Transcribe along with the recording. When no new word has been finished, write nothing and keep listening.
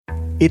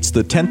It's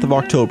the 10th of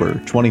October,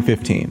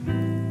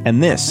 2015,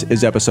 and this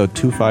is episode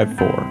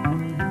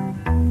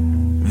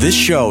 254. This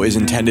show is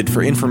intended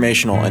for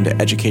informational and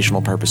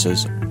educational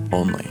purposes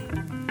only.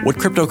 What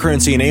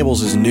cryptocurrency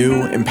enables is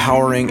new,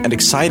 empowering, and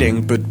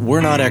exciting, but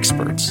we're not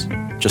experts.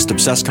 Just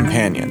obsessed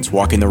companions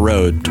walking the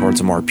road towards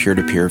a more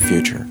peer-to-peer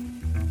future.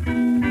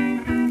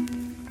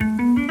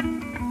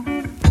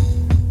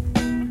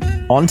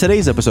 On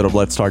today's episode of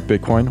Let's Talk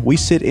Bitcoin, we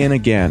sit in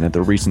again at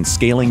the recent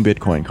Scaling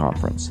Bitcoin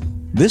conference.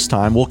 This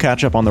time, we'll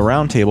catch up on the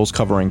roundtables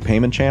covering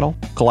payment channel,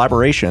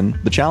 collaboration,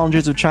 the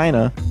challenges of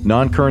China,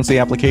 non-currency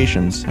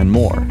applications, and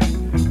more.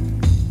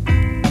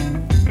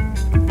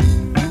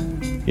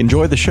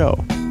 Enjoy the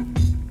show.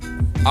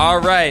 All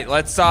right,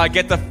 let's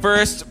get the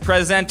first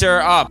presenter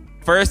up.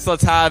 First,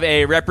 let's have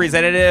a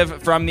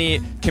representative from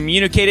the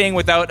Communicating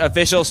Without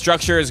Official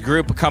Structures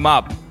group come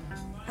up.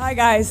 Hi,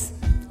 guys.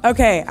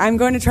 Okay, I'm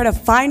going to try to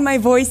find my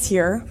voice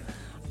here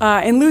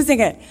and losing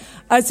it.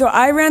 So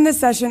I ran this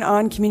session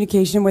on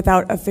communication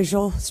without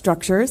official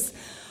structures.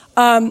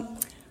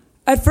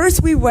 At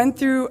first, we went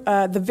through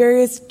the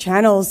various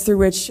channels through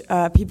which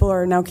people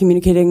are now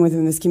communicating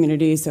within this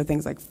community. So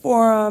things like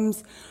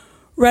forums,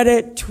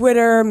 Reddit,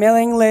 Twitter,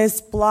 mailing lists,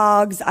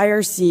 blogs,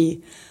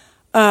 IRC,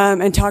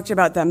 and talked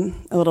about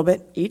them a little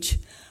bit each.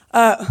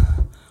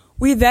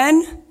 We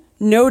then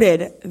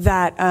noted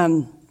that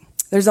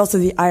there's also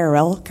the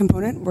IRL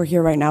component. We're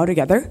here right now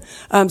together.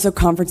 So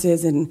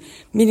conferences and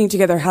meeting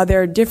together, how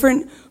there are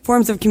different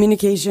forms of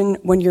communication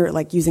when you're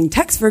like using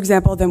text, for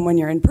example, than when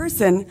you're in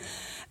person.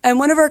 And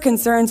one of our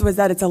concerns was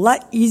that it's a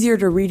lot easier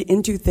to read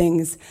into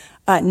things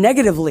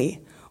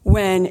negatively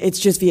when it's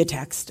just via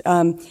text.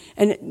 And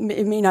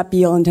it may not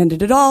be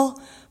ill-intended at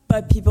all,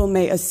 but people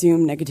may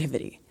assume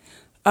negativity.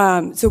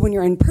 So when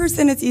you're in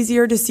person, it's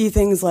easier to see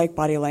things like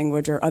body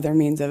language or other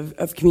means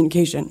of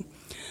communication.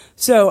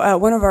 So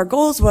one of our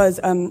goals was,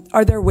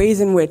 are there ways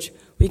in which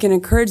we can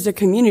encourage the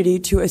community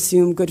to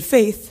assume good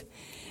faith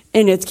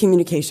in its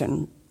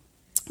communication?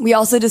 We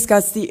also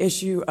discussed the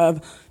issue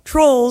of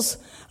trolls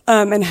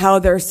and how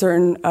there are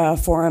certain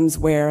forums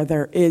where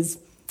there is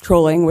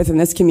trolling within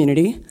this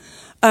community.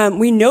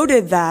 We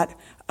noted that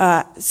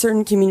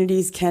certain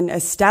communities can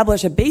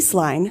establish a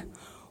baseline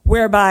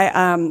whereby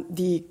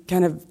the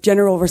kind of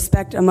general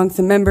respect amongst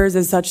the members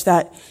is such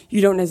that you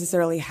don't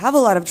necessarily have a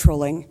lot of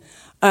trolling.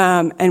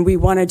 And we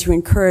wanted to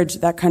encourage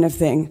that kind of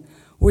thing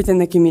within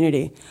the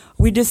community.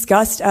 We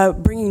discussed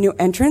bringing new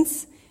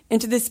entrants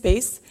into this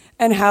space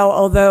and how,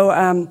 although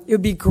it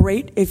would be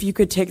great if you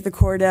could take the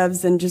core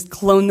devs and just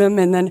clone them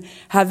and then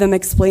have them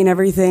explain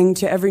everything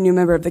to every new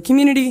member of the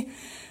community,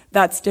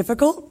 that's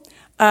difficult.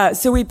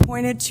 So we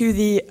pointed to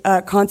the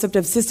concept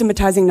of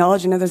systematizing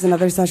knowledge. I know there's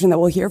another session that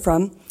we'll hear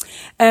from.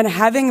 And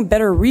having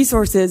better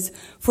resources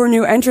for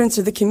new entrants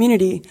to the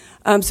community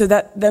so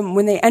that then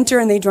when they enter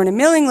and they join a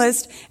mailing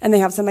list and they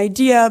have some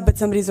idea, but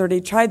somebody's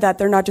already tried that,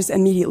 they're not just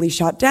immediately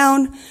shot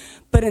down,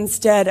 but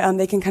instead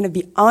they can kind of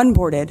be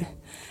onboarded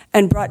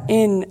and brought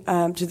in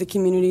to the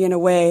community in a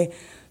way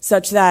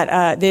such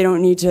that they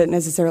don't need to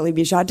necessarily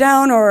be shot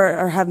down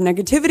or have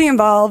negativity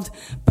involved,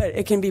 but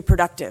it can be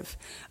productive.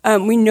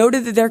 We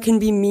noted that there can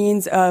be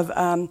means of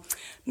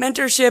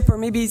mentorship or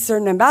maybe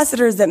certain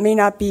ambassadors that may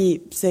not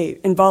be, say,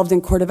 involved in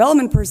core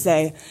development per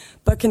se,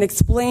 but can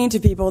explain to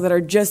people that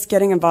are just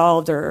getting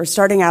involved or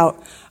starting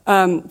out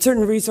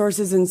certain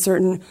resources in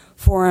certain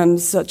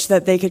forums such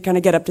that they could kind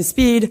of get up to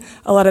speed.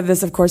 A lot of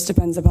this, of course,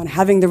 depends upon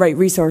having the right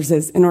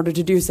resources in order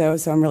to do so.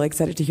 So I'm really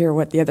excited to hear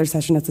what the other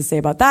session has to say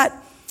about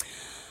that.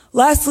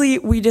 Lastly,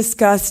 we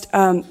discussed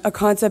a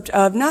concept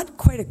of not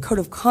quite a code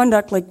of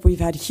conduct like we've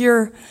had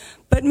here,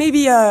 but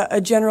maybe a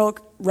general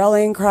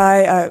rallying cry,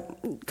 a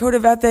code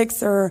of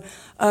ethics, or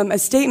a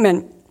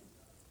statement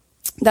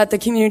that the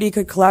community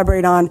could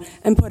collaborate on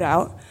and put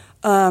out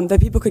that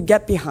people could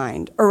get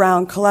behind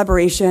around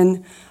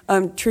collaboration,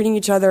 treating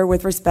each other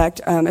with respect,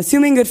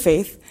 assuming good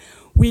faith.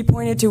 We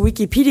pointed to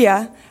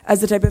Wikipedia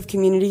as the type of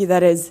community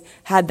that has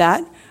had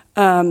that.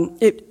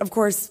 It, of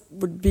course,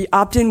 would be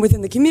opt-in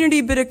within the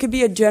community, but it could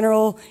be a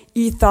general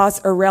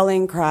ethos or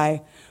rallying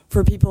cry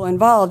for people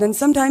involved. And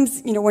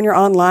sometimes, when you're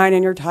online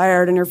and you're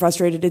tired and you're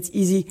frustrated, it's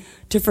easy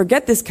to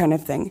forget this kind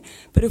of thing.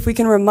 But if we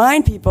can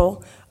remind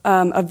people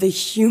of the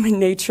human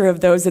nature of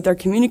those that they're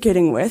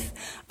communicating with,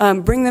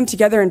 bring them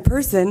together in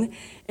person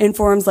in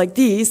forums like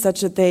these,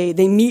 such that they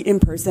meet in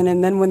person,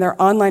 and then when their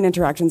online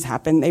interactions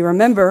happen, they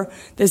remember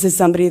this is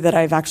somebody that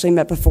I've actually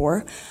met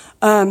before.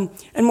 And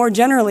more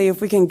generally,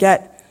 if we can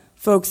get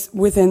folks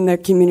within the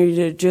community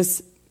to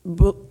just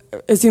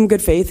assume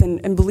good faith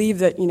and believe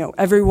that,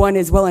 everyone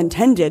is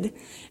well-intended.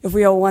 If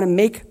we all want to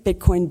make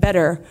Bitcoin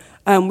better,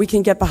 we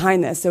can get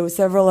behind this. So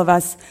several of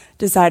us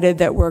decided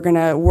that we're going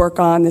to work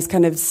on this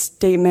kind of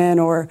statement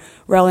or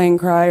rallying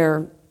cry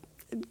or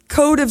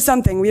code of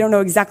something. We don't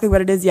know exactly what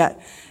it is yet.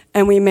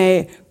 And we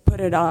may put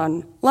it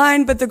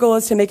online, but the goal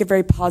is to make it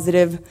very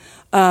positive,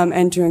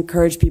 and to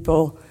encourage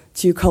people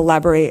to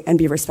collaborate and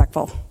be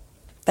respectful.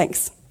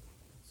 Thanks.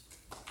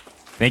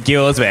 Thank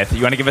you, Elizabeth.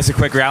 You want to give us a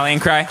quick rallying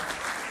cry?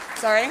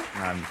 Sorry?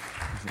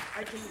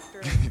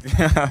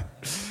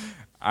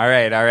 All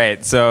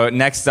right. So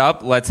next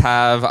up, let's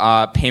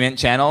have payment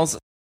channels.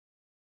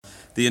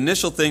 The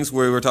initial things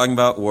we were talking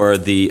about were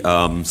the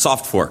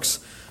soft forks.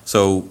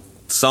 So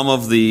some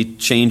of the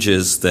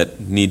changes that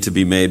need to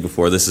be made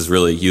before this is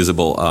really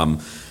usable,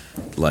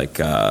 like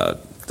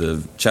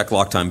the check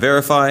lock time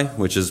verify,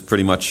 which is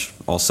pretty much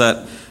all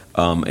set.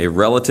 A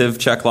relative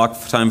check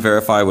lock time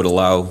verify would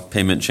allow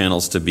payment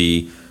channels to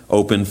be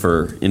open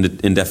for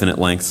indefinite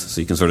lengths, so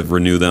you can sort of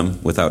renew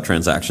them without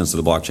transactions to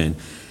the blockchain.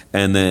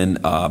 And then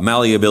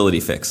malleability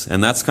fix,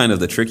 and that's kind of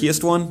the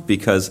trickiest one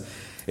because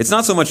it's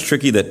not so much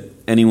tricky that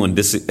anyone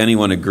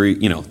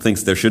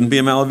thinks there shouldn't be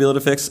a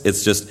malleability fix.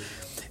 It's just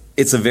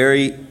it's a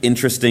very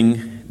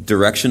interesting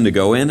direction to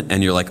go in,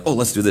 and you're like, oh,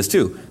 let's do this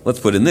too. Let's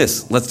put in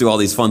this. Let's do all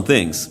these fun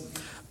things,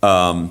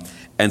 and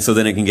so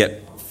then it can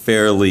get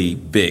fairly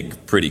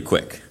big pretty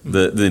quick.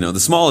 The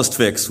smallest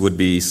fix would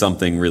be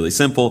something really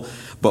simple,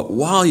 but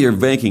while you're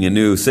making a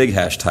new sig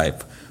hash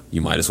type, you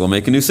might as well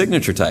make a new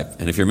signature type.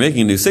 And if you're making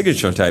a new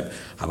signature type,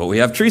 how about we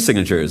have tree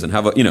signatures? And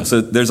how about,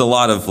 so there's a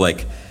lot of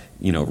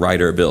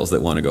rider bills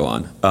that want to go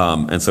on.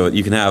 And so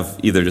you can have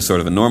either just sort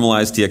of a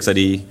normalized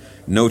TXID,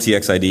 no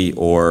TXID,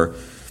 or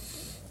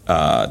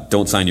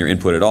don't sign your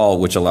input at all,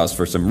 which allows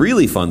for some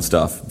really fun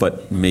stuff,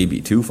 but maybe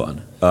too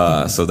fun.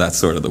 So that's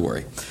sort of the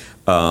worry.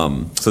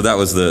 So that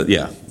was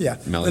Yeah.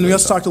 And we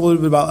also talked a little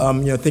bit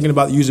about thinking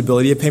about the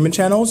usability of payment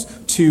channels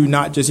to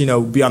not just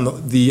be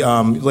on the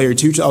layer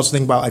 2, to also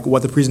think about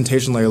what the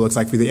presentation layer looks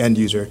like for the end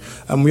user.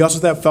 We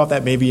also felt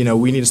that maybe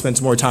we need to spend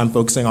some more time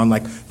focusing on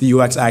the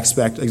UX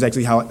aspect,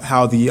 exactly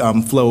how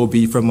the flow will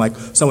be from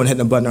someone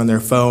hitting a button on their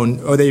phone,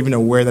 or they even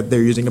aware that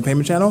they're using a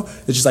payment channel.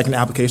 It's just an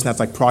application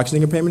that's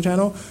proxying a payment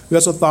channel. We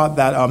also thought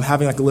that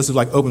having a list of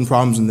open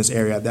problems in this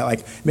area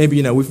that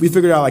maybe we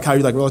figured out how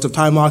you relative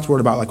time locks, what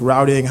about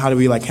routing, how do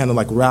we handle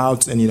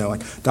routes and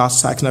DOS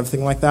attacks and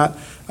everything like that.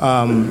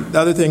 The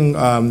other thing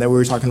that we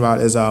were talking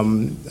about is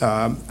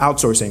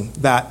outsourcing.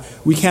 That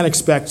we can't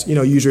expect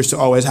users to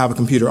always have a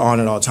computer on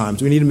at all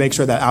times. We need to make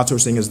sure that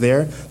outsourcing is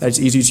there, that it's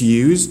easy to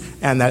use,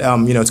 and that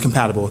it's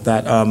compatible.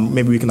 That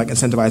maybe we can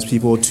incentivize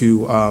people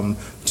to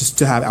just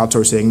to have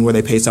outsourcing where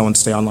they pay someone to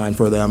stay online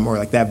for them,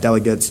 or they have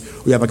delegates.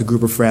 We have a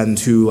group of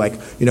friends who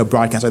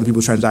broadcast other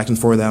people's transactions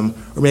for them,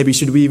 or maybe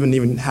should we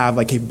even have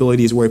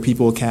capabilities where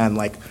people can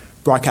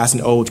broadcast an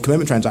old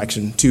commitment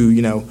transaction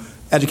to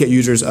educate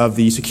users of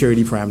the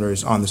security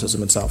parameters on the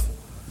system itself.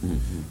 We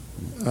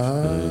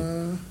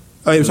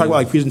were talking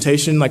about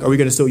presentation. Are we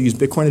going to still use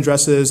Bitcoin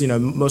addresses?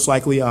 Most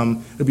likely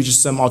it'll be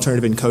just some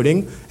alternative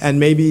encoding. And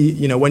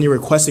maybe when you're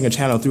requesting a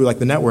channel through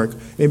the network,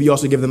 maybe you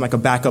also give them a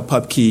backup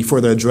pub key for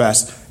the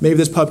address. Maybe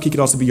this pub key can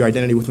also be your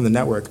identity within the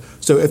network.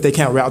 So if they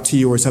can't route to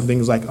you or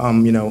something's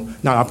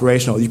not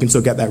operational, you can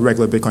still get that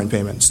regular Bitcoin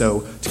payment.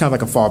 So it's kind of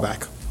a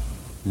fallback.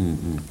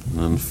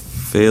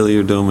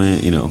 Failure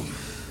domain,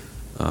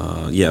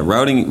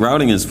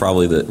 routing is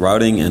probably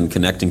routing and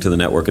connecting to the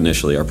network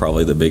initially are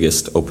probably the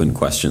biggest open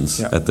questions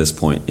at this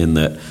point, in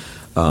that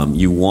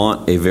you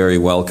want a very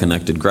well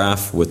connected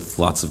graph with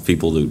lots of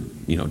people who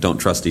don't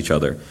trust each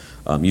other.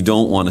 You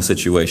don't want a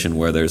situation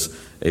where there's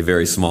a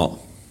very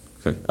small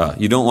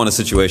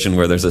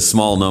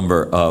small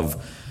number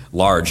of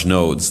large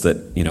nodes that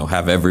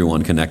have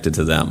everyone connected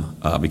to them,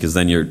 because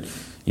then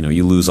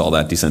you lose all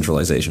that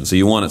decentralization. So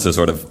you want it to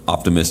sort of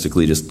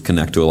optimistically just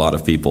connect to a lot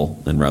of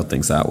people and route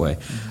things that way.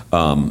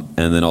 And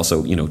then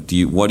also,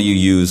 what do you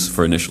use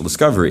for initial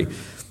discovery?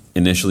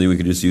 Initially, we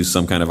could just use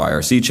some kind of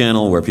IRC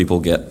channel where people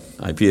get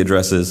IP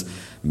addresses,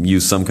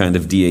 use some kind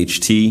of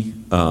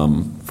DHT.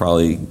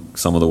 Probably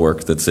some of the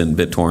work that's in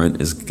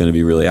BitTorrent is going to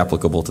be really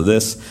applicable to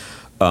this.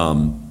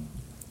 And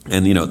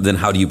then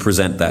how do you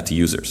present that to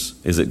users?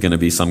 Is it going to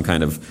be some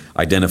kind of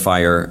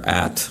identifier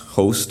at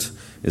host?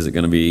 Is it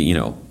going to be,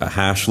 a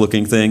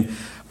hash-looking thing?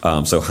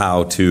 So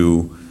how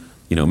to,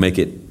 make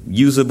it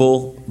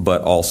usable,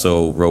 but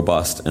also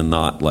robust and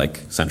not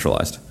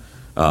centralized.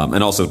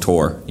 And also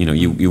Tor,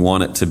 you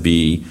want it to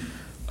be,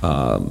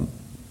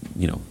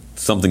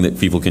 something that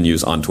people can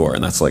use on Tor,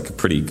 and that's a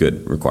pretty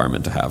good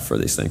requirement to have for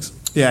these things.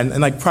 Yeah,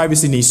 and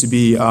privacy needs to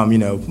be,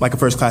 a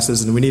first-class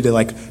citizen. We need to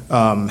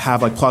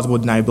have plausible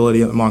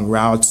deniability among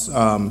routes.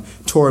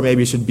 Tor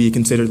maybe should be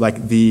considered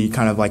the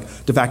kind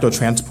of de facto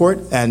transport,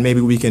 and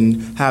maybe we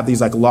can have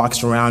these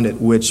locks around it,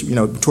 which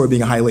Tor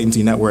being a high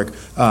latency network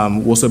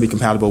will still be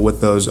compatible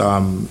with those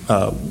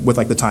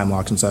with the time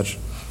locks and such.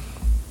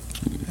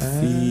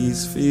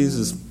 Fees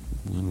is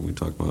what did we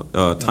talk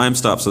about? Time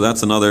stop. So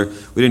that's another.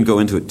 We didn't go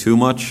into it too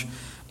much,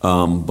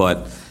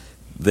 but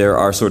there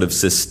are sort of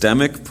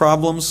systemic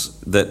problems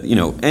that,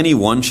 any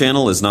one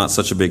channel is not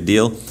such a big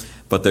deal,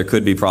 but there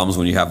could be problems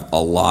when you have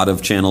a lot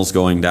of channels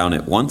going down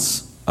at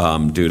once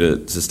due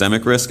to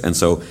systemic risk. And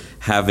so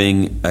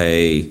having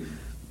a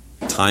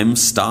time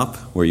stop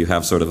where you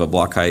have sort of a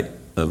block height,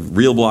 a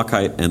real block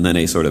height, and then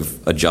a sort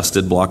of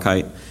adjusted block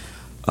height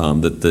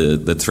that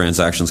the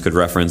transactions could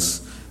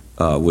reference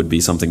would be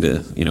something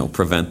to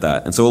prevent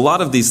that. And so a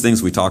lot of these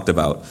things we talked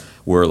about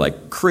were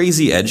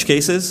crazy edge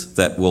cases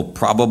that will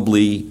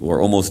probably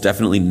or almost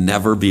definitely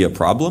never be a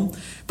problem,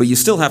 but you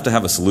still have to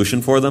have a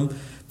solution for them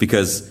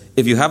Because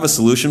if you have a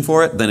solution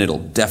for it, then it'll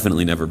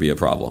definitely never be a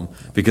problem,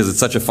 because it's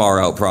such a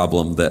far out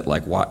problem that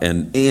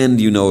and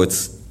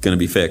it's going to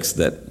be fixed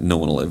that no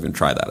one will even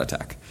try that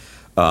attack.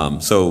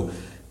 And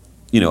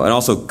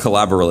also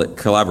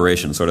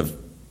collaboration, sort of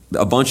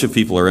a bunch of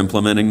people are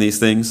implementing these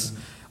things,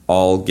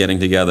 all getting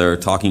together,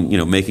 talking,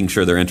 making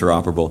sure they're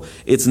interoperable.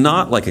 It's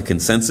not like a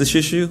consensus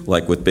issue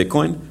like with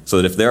Bitcoin, so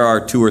that if there are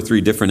 2 or 3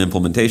 different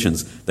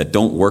implementations that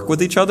don't work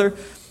with each other,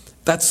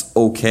 that's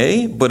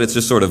okay, but it's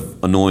just sort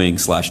of annoying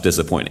 /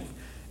 disappointing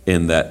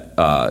in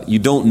that you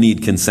don't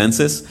need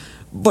consensus,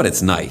 but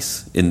it's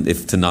nice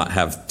to not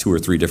have 2 or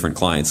 3 different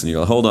clients. And you're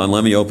like, hold on,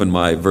 let me open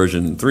my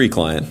version 3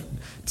 client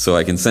so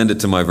I can send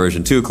it to my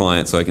version 2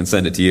 client so I can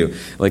send it to you.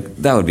 Like,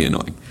 that would be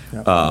annoying.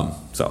 Yep.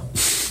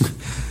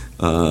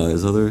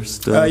 Is other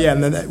stuff?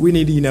 And then we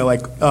need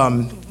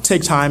to,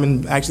 take time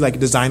and actually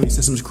design these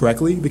systems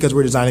correctly, because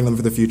we're designing them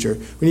for the future.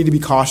 We need to be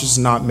cautious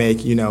and not make,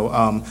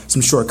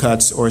 some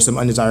shortcuts or some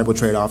undesirable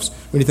trade-offs.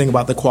 We need to think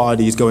about the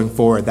qualities going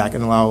forward that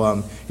can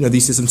allow,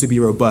 these systems to be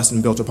robust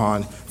and built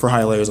upon for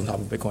higher layers on top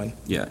of Bitcoin.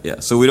 Yeah.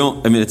 So we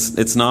don't,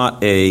 it's not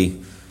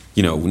we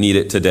need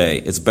it today.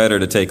 It's better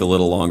to take a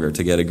little longer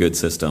to get a good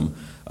system,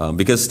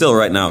 because still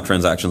right now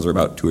transactions are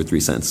about 2 or 3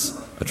 cents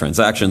a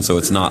transaction, so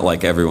it's not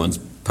like everyone's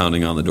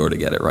pounding on the door to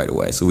get it right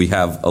away. So we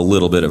have a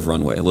little bit of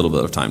runway, a little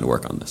bit of time to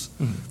work on this.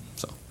 Mm-hmm.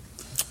 So,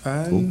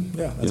 cool.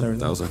 That's everything.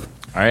 That was it.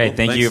 All right, cool.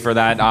 Thank you for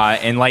that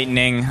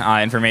enlightening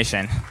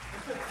information.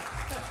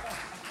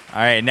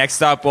 All right,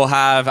 next up we'll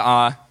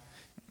have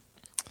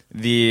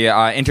the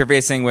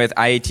interfacing with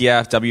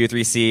IETF,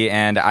 W3C,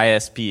 and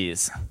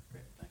ISPs.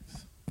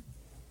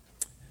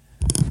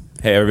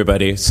 Hey,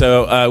 everybody.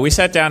 So we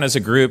sat down as a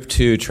group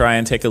to try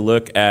and take a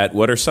look at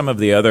what are some of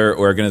the other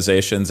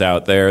organizations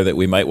out there that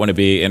we might want to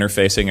be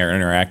interfacing or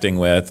interacting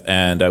with,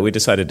 and we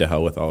decided to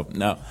hell with all of them.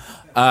 No.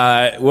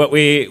 What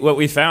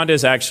we found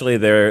is actually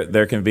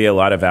there can be a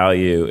lot of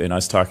value in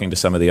us talking to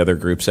some of the other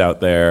groups out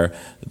there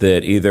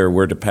that either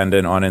we're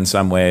dependent on in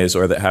some ways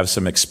or that have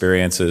some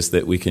experiences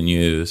that we can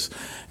use.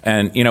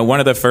 And,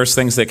 one of the first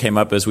things that came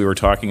up as we were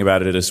talking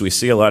about it is we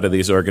see a lot of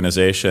these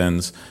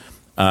organizations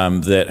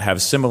that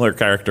have similar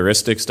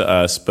characteristics to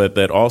us, but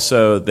that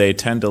also they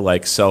tend to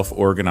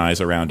self-organize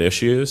around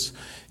issues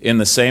in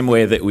the same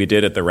way that we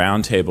did at the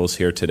roundtables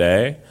here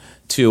today,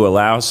 to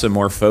allow some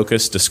more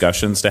focused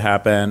discussions to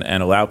happen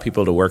and allow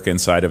people to work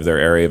inside of their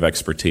area of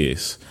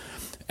expertise.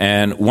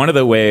 And one of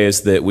the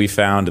ways that we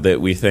found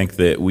that we think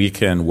that we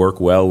can work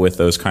well with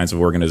those kinds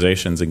of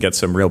organizations and get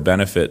some real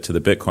benefit to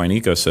the Bitcoin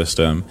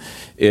ecosystem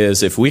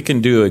is if we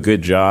can do a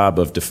good job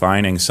of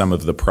defining some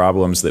of the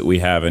problems that we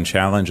have and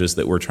challenges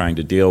that we're trying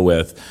to deal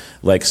with,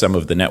 like some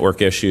of the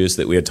network issues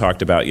that we had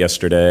talked about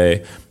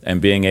yesterday,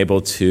 and being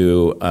able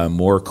to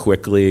more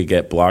quickly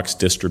get blocks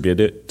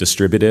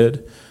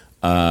distributed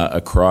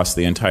across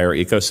the entire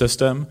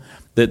ecosystem,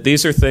 that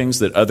these are things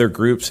that other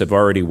groups have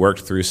already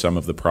worked through some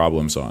of the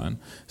problems on.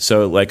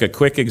 So a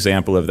quick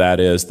example of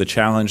that is the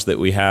challenge that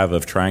we have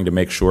of trying to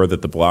make sure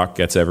that the block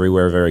gets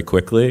everywhere very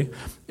quickly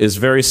is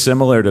very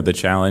similar to the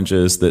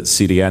challenges that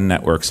CDN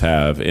networks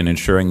have in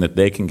ensuring that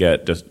they can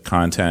get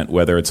content,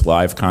 whether it's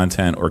live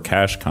content or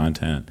cache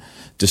content,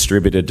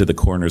 distributed to the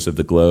corners of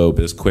the globe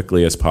as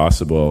quickly as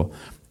possible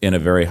in a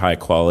very high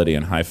quality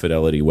and high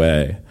fidelity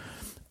way.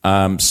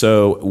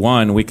 So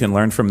one, we can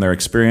learn from their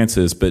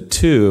experiences, but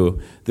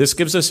two, this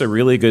gives us a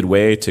really good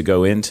way to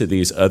go into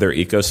these other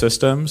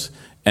ecosystems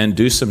and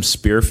do some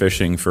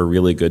spearfishing for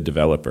really good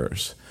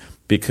developers.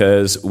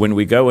 Because when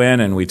we go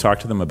in and we talk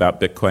to them about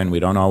Bitcoin, we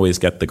don't always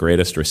get the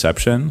greatest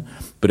reception.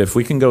 But if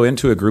we can go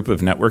into a group of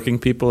networking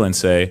people and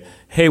say,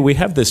 hey, we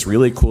have this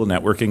really cool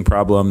networking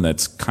problem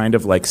that's kind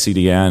of like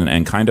CDN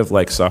and kind of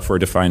like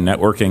software-defined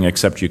networking,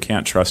 except you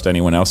can't trust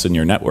anyone else in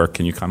your network.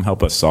 Can you come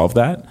help us solve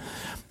that?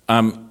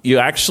 You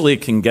actually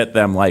can get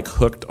them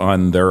hooked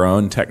on their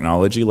own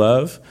technology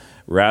love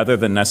rather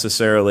than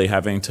necessarily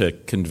having to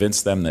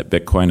convince them that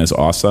Bitcoin is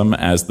awesome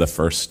as the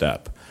first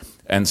step.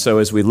 And so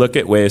as we look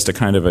at ways to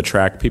kind of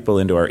attract people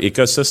into our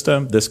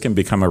ecosystem, this can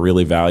become a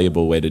really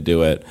valuable way to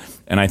do it.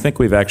 And I think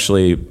we've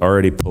actually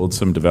already pulled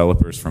some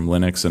developers from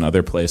Linux and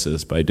other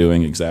places by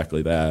doing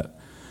exactly that.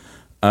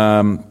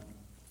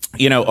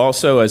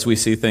 Also as we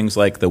see things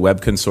like the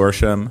Web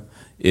Consortium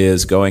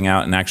is going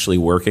out and actually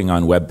working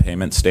on web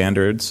payment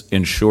standards,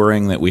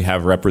 ensuring that we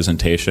have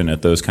representation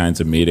at those kinds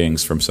of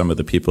meetings from some of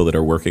the people that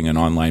are working in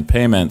online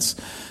payments,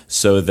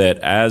 so that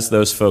as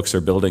those folks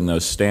are building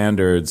those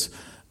standards,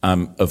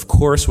 of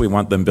course we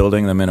want them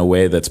building them in a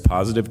way that's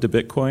positive to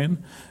Bitcoin,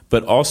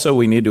 but also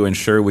we need to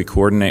ensure we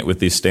coordinate with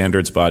these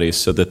standards bodies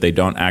so that they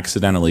don't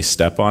accidentally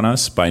step on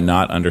us by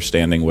not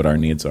understanding what our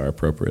needs are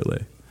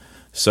appropriately.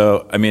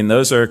 So,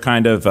 those are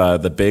kind of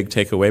the big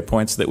takeaway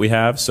points that we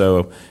have.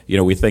 So,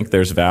 we think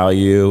there's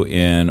value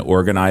in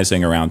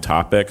organizing around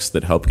topics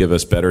that help give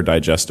us better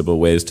digestible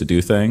ways to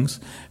do things,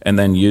 and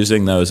then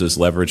using those as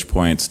leverage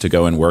points to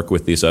go and work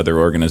with these other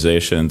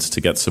organizations to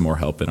get some more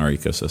help in our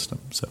ecosystem.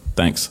 So,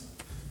 thanks.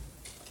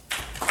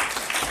 All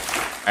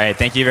right,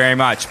 thank you very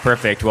much.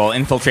 Perfect. We'll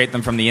infiltrate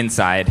them from the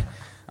inside.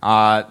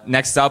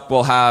 Next up,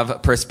 we'll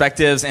have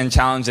perspectives and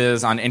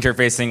challenges on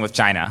interfacing with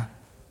China.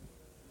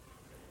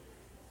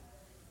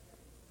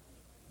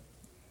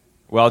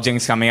 While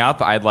Jing's coming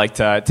up, I'd like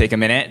to take a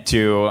minute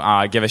to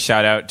give a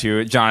shout out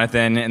to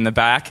Jonathan in the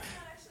back.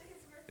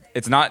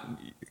 It's not,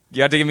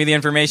 you have to give me the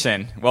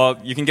information. Well,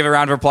 you can give a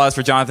round of applause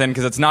for Jonathan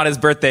because it's not his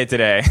birthday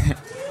today.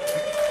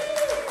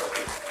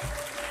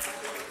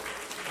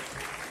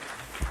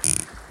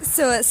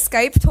 So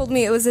Skype told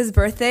me it was his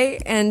birthday,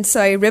 and so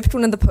I ripped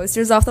one of the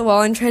posters off the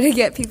wall and tried to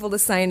get people to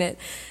sign it.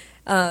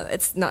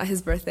 It's not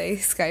his birthday.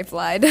 Skype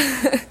lied.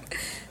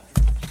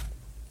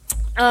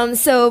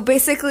 So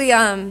basically,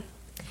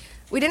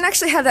 we didn't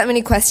actually have that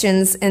many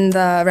questions in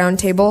the round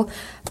table,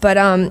 but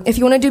if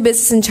you want to do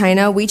business in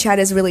China, WeChat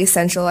is really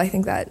essential. I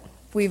think that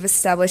we've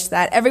established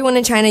that. Everyone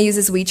in China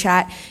uses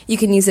WeChat. You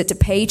can use it to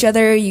pay each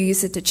other. You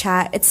use it to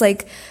chat. It's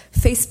like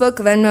Facebook,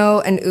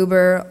 Venmo, and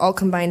Uber all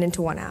combined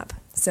into one app.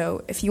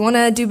 So if you want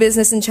to do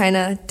business in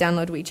China,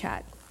 download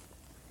WeChat.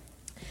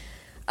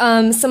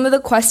 Some of the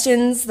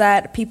questions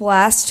that people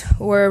asked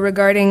were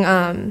regarding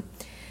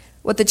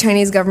what the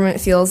Chinese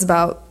government feels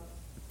about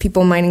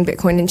people mining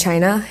Bitcoin in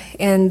China.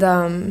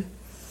 And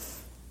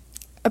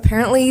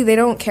apparently they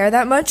don't care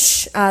that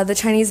much. The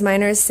Chinese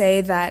miners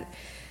say that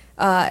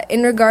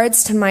in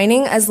regards to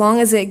mining, as long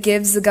as it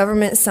gives the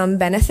government some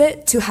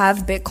benefit to have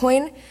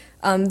Bitcoin,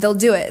 they'll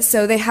do it.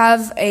 So they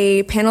have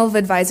a panel of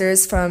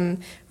advisors from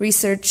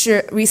research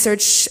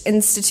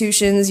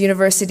institutions,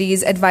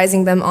 universities,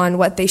 advising them on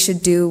what they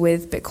should do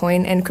with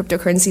Bitcoin and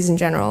cryptocurrencies in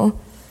general.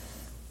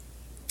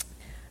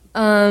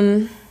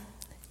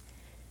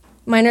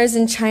 Miners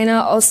in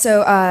China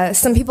also,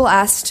 some people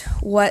asked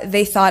what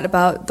they thought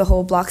about the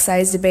whole block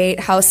size debate,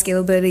 how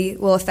scalability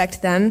will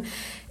affect them.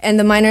 And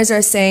the miners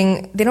are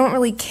saying they don't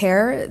really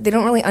care, they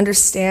don't really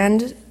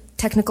understand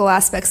technical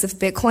aspects of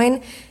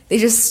Bitcoin. They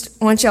just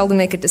want y'all to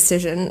make a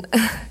decision.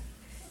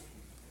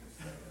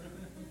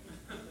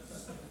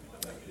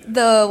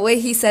 The way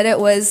he said it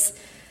was,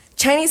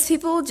 Chinese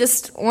people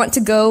just want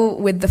to go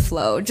with the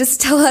flow. Just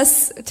tell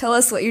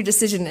us what your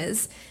decision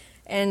is.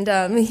 And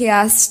he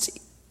asked,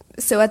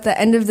 so at the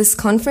end of this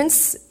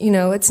conference,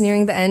 it's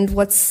nearing the end,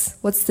 what's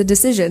the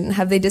decision?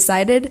 Have they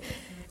decided?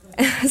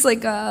 And I was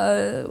like,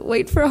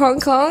 wait for Hong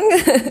Kong.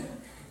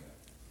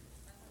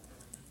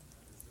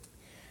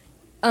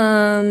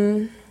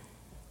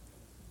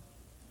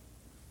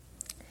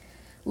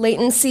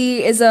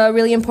 Latency is a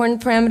really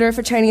important parameter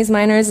for Chinese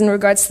miners in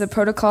regards to the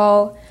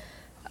protocol.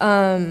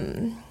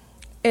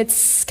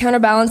 It's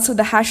counterbalanced with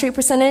the hash rate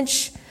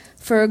percentage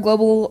for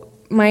global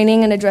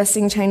mining and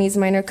addressing Chinese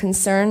miner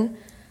concern.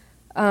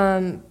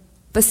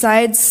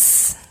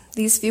 Besides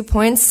these few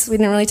points, we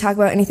didn't really talk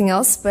about anything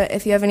else, but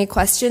if you have any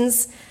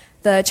questions,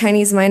 the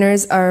Chinese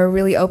miners are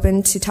really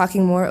open to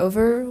talking more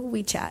over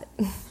WeChat.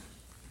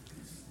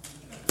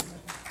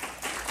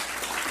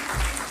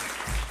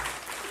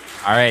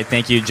 All right,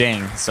 thank you,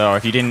 Jing. So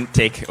if you didn't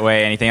take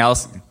away anything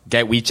else,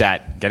 get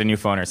WeChat. Get a new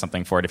phone or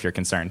something for it if you're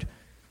concerned.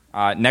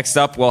 Next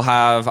up, we'll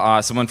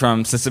have someone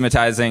from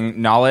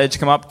Systematizing Knowledge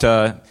come up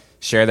to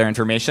share their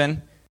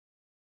information.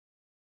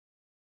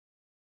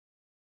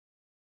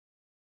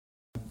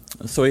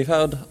 So we've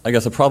had, I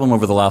guess, a problem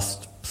over the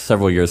last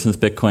several years since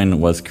Bitcoin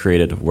was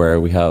created where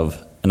we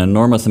have an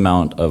enormous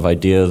amount of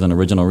ideas and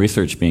original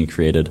research being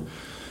created.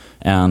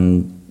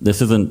 And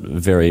this isn't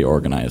very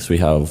organized. We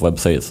have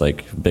websites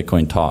like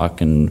Bitcoin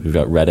Talk, and we've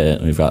got Reddit,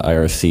 and we've got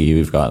IRC,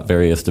 we've got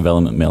various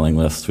development mailing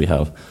lists. We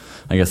have,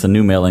 I guess, a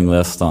new mailing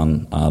list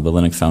on the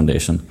Linux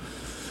Foundation,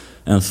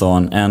 and so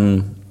on.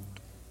 And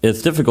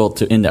it's difficult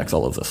to index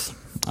all of this,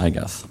 I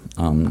guess,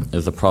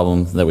 is a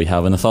problem that we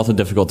have. And it's also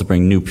difficult to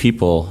bring new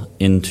people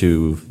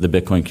into the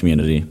Bitcoin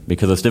community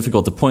because it's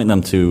difficult to point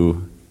them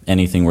to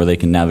anything where they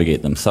can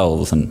navigate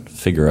themselves and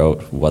figure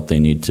out what they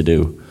need to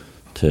do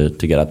to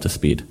get up to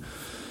speed.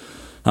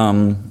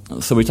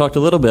 So we talked a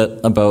little bit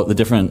about the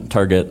different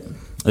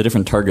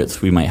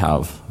targets we might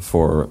have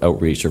for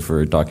outreach or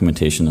for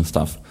documentation and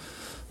stuff.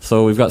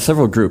 So we've got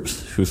several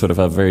groups who sort of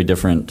have very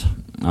different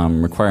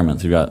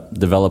requirements. We've got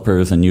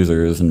developers and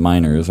users, and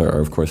miners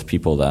are of course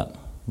people that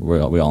we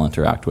all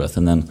interact with.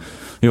 And then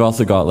we've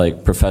also got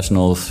like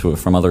professionals who are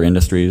from other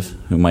industries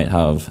who might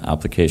have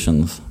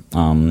applications.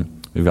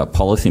 We've got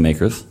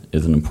policymakers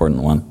is an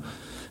important one.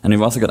 And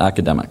we've also got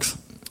academics.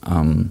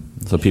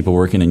 So people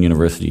working in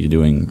university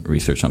doing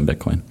research on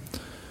Bitcoin.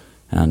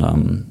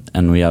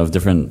 And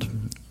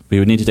we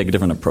would need to take a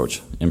different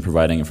approach in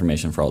providing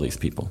information for all these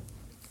people.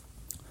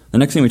 The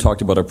next thing we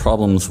talked about are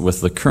problems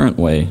with the current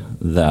way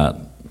that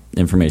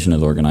information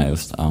is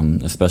organized,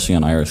 especially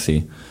on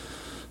IRC.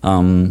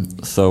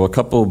 So a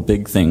couple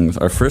big things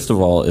are, first of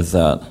all, is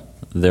that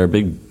there are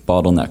big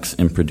bottlenecks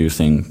in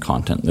producing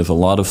content. There's a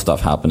lot of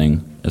stuff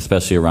happening,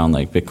 especially around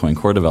like Bitcoin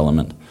core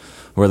development,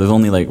 where there's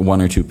only like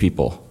one or two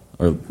people,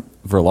 or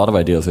for a lot of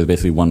ideas, there's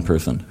basically one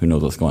person who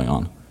knows what's going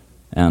on.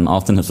 And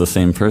often it's the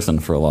same person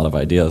for a lot of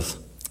ideas.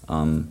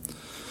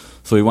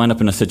 So we wind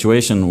up in a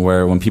situation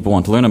where when people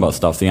want to learn about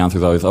stuff, the answer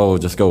is always, oh,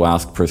 just go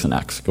ask person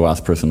X, go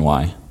ask person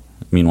Y.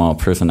 Meanwhile,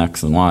 person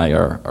X and Y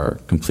are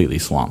completely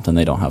swamped and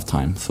they don't have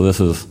time. So this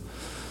is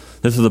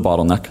a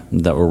bottleneck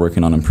that we're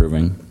working on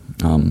improving,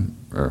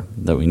 or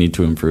that we need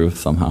to improve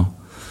somehow.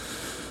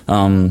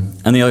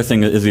 And the other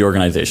thing is the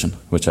organization,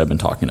 which I've been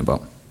talking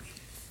about.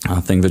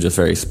 Things are just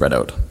very spread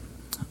out.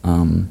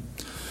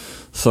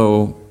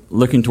 So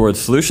looking towards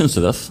solutions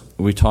to this,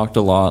 we talked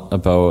a lot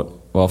about,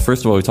 well,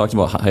 first of all, we talked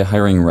about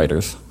hiring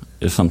writers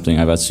is something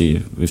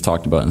we've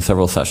talked about in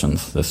several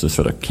sessions. This just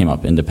sort of came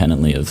up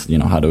independently as,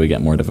 how do we get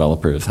more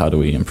developers? How do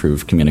we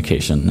improve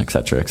communication, et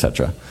cetera, et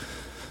cetera.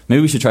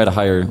 Maybe we should try to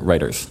hire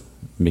writers,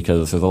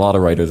 because there's a lot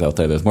of writers out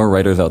there. There's more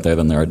writers out there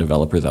than there are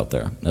developers out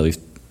there, at least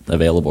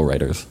available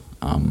writers.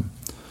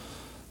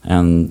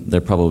 And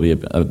they're probably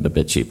a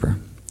bit cheaper.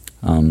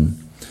 And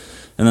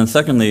then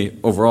secondly,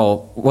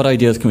 overall, what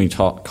ideas can we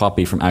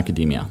copy from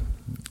academia?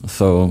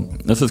 So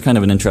this is kind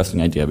of an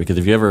interesting idea, because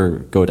if you ever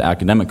go to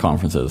academic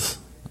conferences,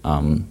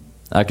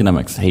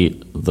 academics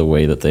hate the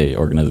way that they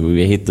organize.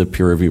 We hate the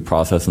peer review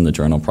process and the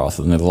journal process,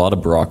 and there's a lot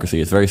of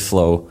bureaucracy. It's very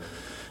slow,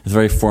 it's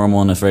very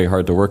formal, and it's very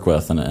hard to work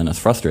with, and it's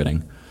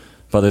frustrating.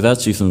 But there's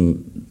actually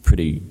some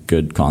pretty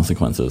good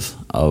consequences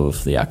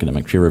of the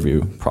academic peer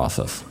review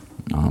process.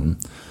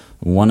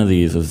 One of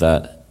these is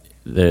that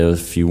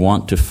if you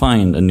want to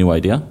find a new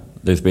idea,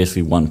 there's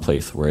basically one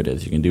place where it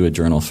is. You can do a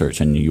journal search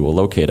and you will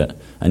locate it.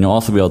 And you'll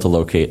also be able to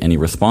locate any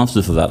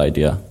responses to that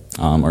idea,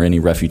 or any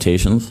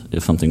refutations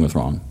if something was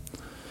wrong.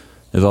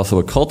 There's also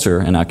a culture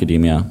in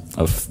academia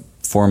of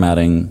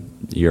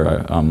formatting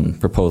your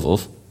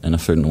proposals in a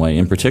certain way,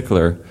 in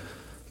particular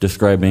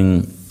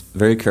describing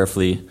very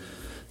carefully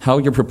how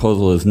your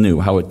proposal is new,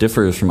 how it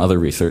differs from other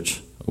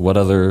research, what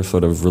other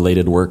sort of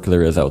related work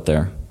there is out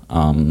there,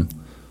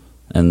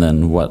 and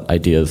then what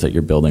ideas that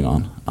you're building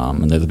on.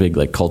 And there's a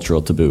big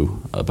cultural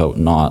taboo about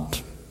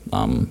not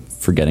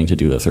forgetting to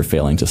do this or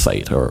failing to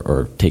cite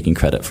or taking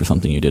credit for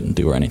something you didn't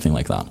do or anything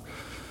like that.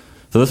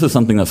 So this is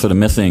something that's sort of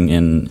missing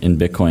in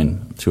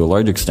Bitcoin to a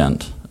large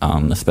extent,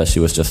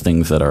 especially with just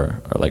things that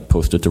are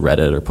posted to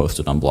Reddit or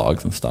posted on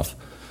blogs and stuff.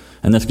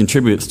 And this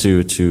contributes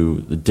to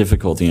the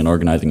difficulty in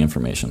organizing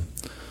information.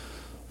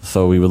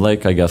 So we would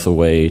like, I guess, a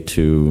way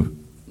to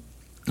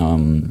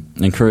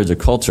encourage a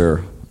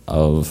culture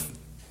of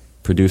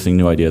producing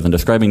new ideas and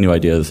describing new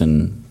ideas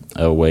in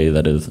a way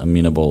that is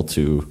amenable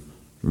to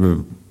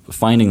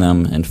finding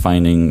them and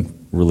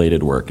finding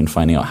related work and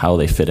finding out how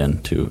they fit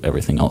into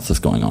everything else that's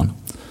going on.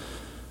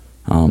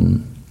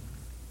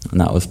 And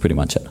that was pretty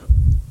much it.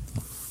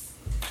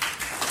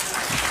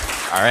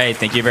 All right,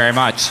 thank you very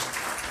much.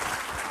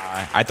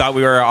 I thought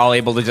we were all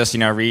able to just,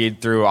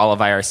 read through all of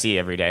IRC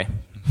every day.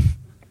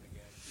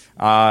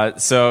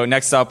 So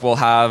next up, we'll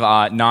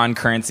have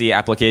non-currency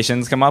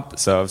applications come up.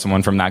 So if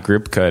someone from that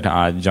group could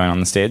join on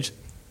the stage.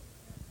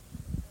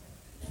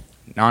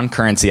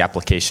 Non-currency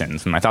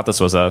applications. I thought this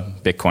was a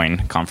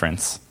Bitcoin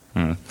conference.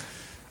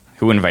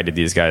 Who invited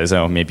these guys?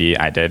 Oh, maybe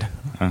I did.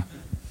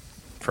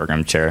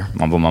 Program chair,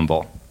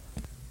 mumble.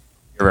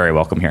 You're very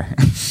welcome here.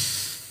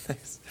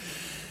 Thanks.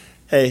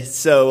 Hey,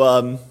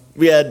 so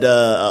we had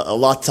a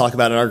lot to talk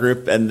about in our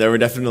group, and there were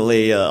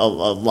definitely a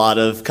lot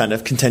of kind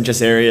of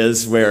contentious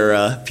areas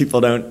where people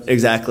don't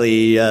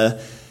exactly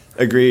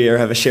agree or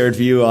have a shared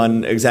view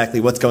on exactly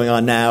what's going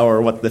on now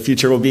or what the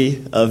future will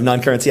be of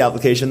non-currency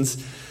applications.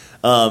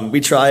 We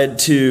tried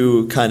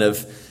to kind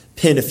of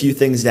pin a few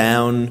things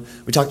down.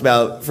 We talked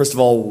about, first of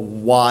all,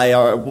 what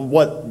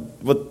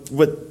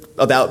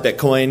about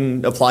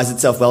Bitcoin applies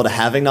itself well to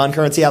having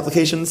non-currency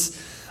applications.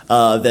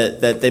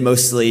 That they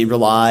mostly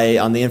rely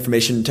on the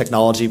information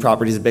technology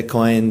properties of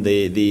Bitcoin,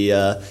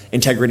 the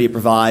integrity it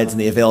provides and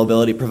the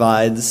availability it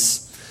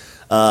provides.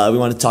 We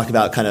want to talk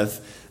about kind of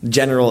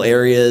general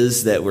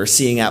areas that we're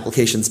seeing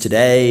applications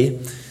today,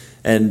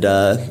 and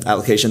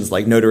applications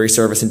like notary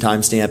service and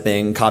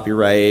timestamping,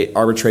 copyright,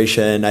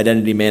 arbitration,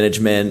 identity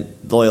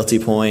management, loyalty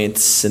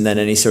points, and then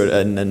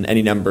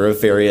any number of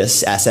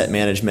various asset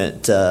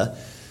management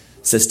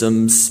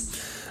systems.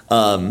 We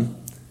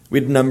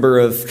had a number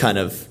of kind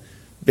of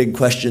big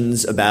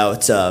questions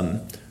about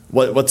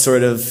what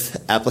sort of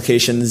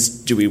applications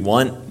do we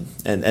want,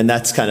 and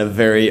that's kind of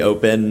very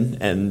open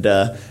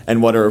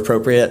and what are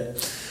appropriate.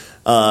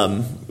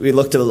 We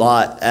looked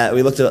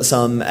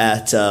some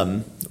at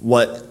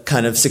what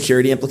kind of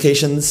security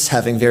implications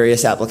having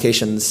various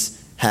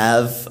applications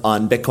have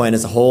on Bitcoin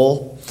as a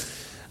whole.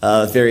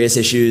 Various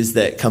issues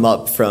that come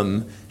up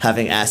from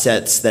having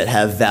assets that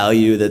have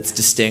value that's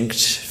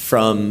distinct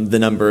from the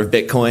number of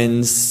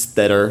Bitcoins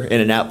that are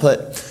in an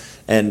output,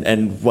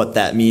 and what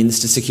that means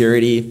to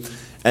security.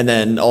 And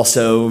then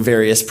also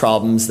various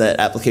problems that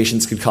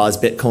applications could cause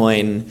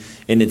Bitcoin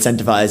in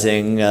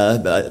incentivizing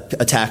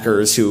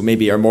attackers who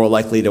maybe are more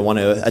likely to want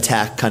to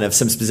attack kind of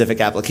some specific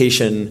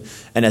application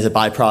and as a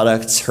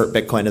byproduct hurt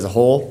Bitcoin as a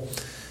whole.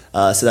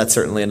 So that's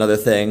certainly another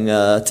thing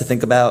to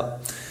think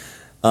about.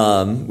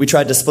 We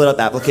tried to split up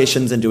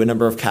applications into a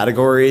number of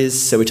categories.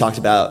 So we talked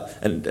about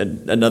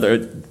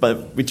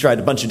but we tried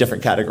a bunch of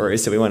different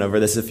categories. So we went over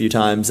this a few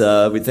times.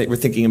 We're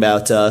thinking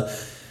about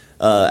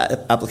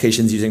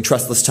applications using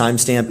trustless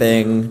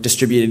timestamping,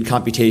 distributed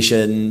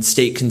computation,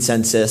 state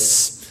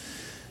consensus.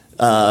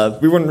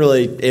 We weren't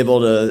really able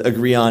to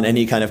agree on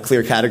any kind of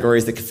clear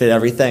categories that could fit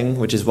everything,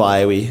 which is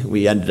why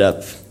we ended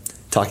up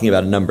talking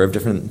about a number of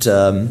different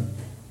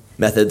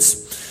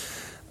methods.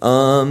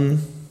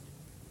 And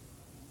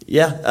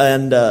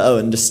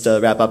just to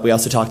wrap up, we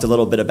also talked a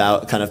little bit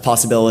about kind of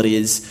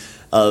possibilities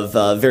of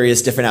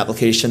various different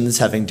applications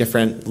having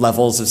different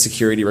levels of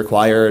security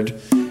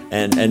required,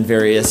 and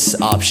various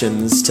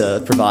options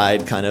to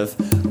provide kind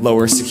of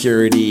lower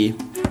security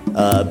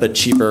but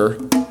cheaper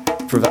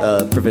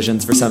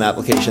provisions for some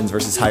applications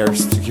versus higher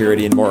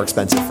security and more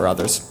expensive for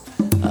others.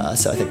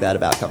 So I think that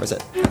about covers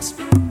it. Thanks.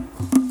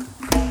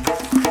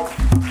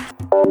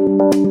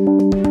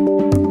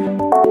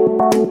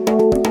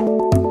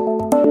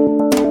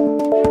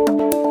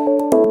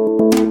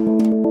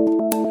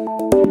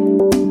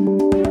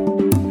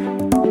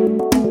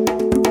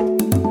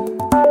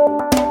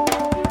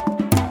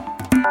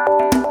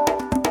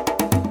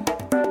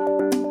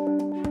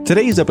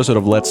 Today's episode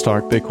of Let's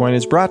Talk Bitcoin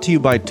is brought to you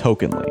by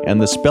Tokenly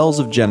and the Spells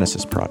of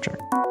Genesis project.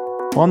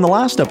 On the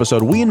last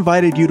episode, we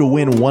invited you to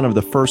win one of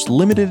the first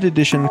limited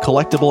edition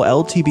collectible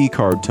LTB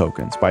card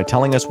tokens by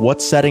telling us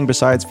what setting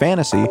besides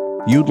fantasy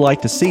you'd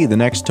like to see the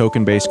next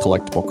token-based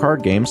collectible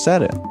card game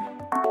set in.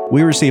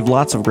 We received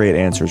lots of great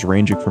answers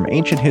ranging from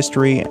ancient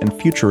history and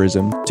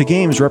futurism to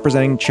games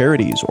representing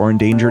charities or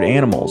endangered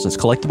animals as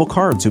collectible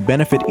cards who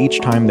benefit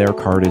each time their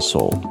card is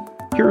sold.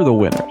 Here are the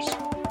winners: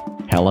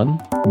 Helen,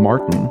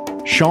 Martin,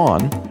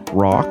 Sean,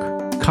 Rock,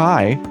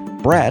 Kai,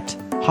 Brett,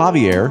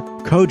 Javier,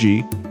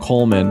 Koji,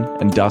 Coleman,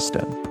 and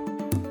Dustin.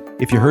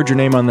 If you heard your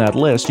name on that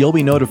list, you'll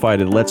be notified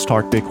at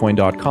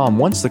letstalkbitcoin.com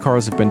once the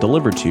cards have been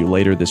delivered to you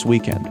later this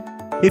weekend.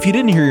 If you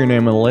didn't hear your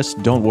name on the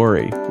list, don't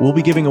worry. We'll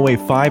be giving away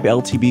 5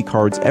 LTB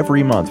cards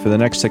every month for the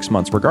next 6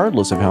 months,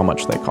 regardless of how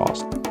much they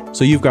cost.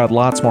 So you've got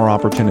lots more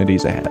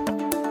opportunities ahead.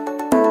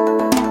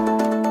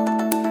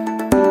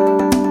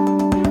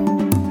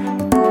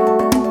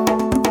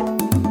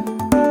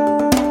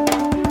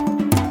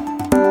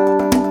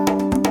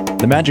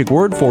 The magic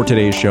word for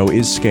today's show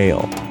is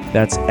scale.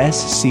 That's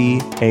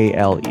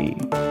S-C-A-L-E.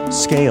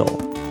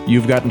 Scale.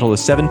 You've got until the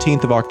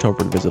 17th of October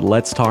to visit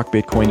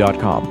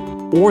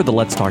letstalkbitcoin.com or the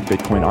Let's Talk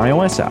Bitcoin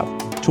iOS app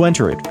to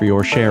enter it for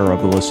your share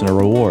of the listener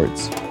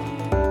rewards.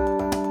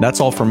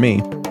 That's all from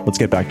me. Let's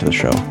get back to the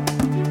show.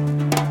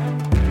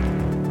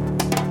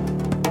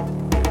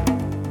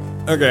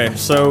 Okay,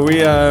 so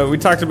we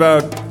talked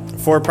about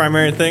 4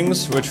 primary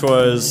things, which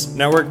was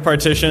network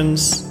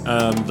partitions,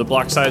 the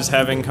block size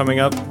halving coming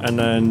up, and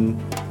then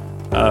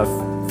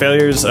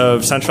failures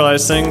of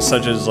centralized things,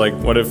 such as like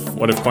what if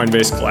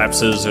Coinbase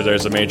collapses or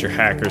there's a major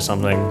hack or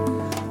something,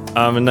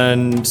 and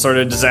then sort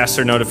of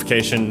disaster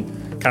notification,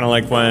 kind of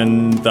like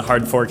when the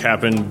hard fork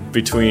happened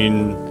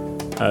between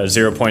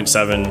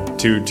 0.7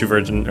 to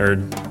version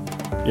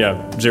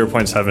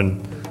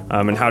 0.7,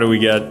 and how do we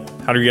get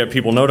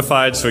people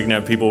notified so we can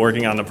have people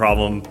working on the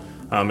problem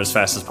as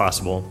fast as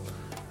possible.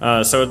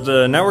 So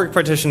the network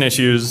partition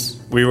issues,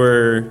 we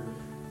were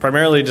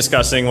primarily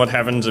discussing what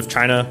happens if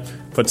China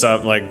puts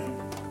up,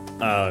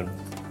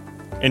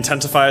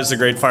 intensifies the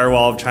Great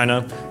Firewall of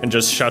China and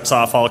just shuts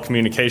off all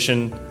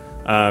communication.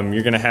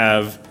 You're going to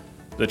have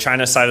the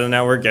China side of the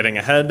network getting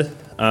ahead,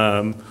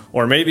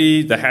 or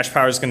maybe the hash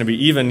power is going to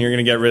be even. You're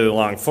going to get really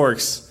long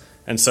forks.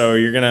 And so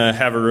you're going to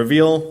have a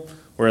reveal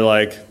where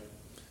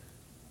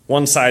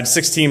one side's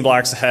 16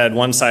 blocks ahead,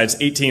 one side's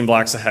 18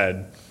 blocks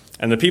ahead.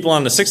 And the people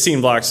on the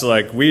 16 blocks are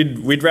like,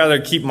 we'd rather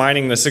keep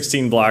mining the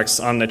 16 blocks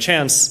on the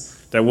chance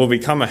that we'll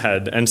become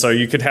ahead. And so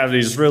you could have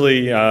these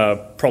really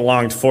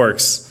prolonged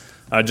forks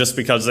just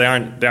because they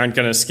aren't going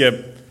to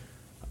skip,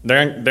 they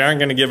aren't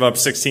going to give up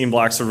 16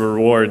 blocks of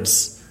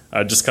rewards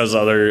just because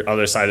the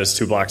other side is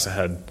 2 blocks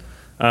ahead.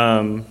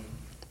 And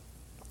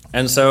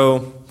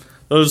so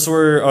those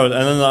were, and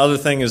then the other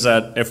thing is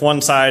that if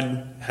one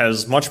side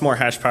has much more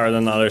hash power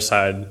than the other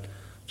side,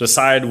 the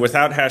side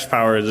without hash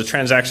power, the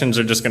transactions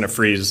are just going to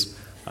freeze.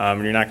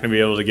 You're not going to be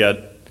able to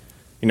get,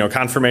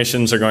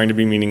 confirmations are going to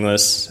be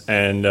meaningless,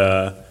 and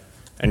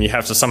you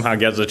have to somehow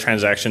get the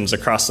transactions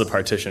across the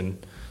partition.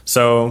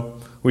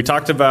 So we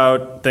talked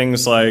about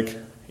things like,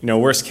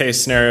 worst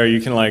case scenario, you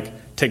can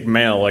take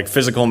mail,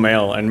 physical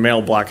mail, and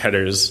mail block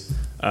headers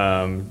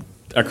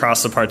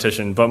across the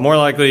partition. But more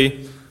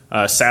likely,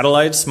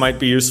 satellites might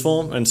be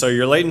useful, and so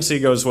your latency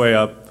goes way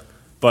up.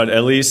 But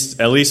at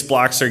least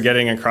blocks are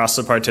getting across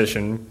the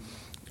partition,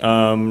 or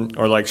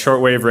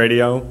shortwave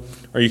radio,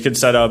 or you could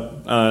set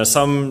up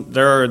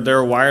there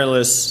are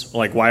wireless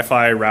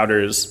Wi-Fi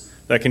routers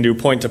that can do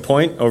point to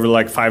point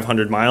over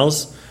 500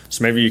 miles.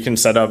 So maybe you can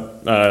set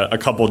up a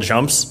couple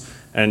jumps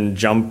and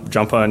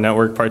jump a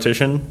network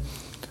partition,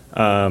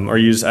 or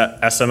use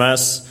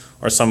SMS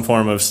or some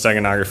form of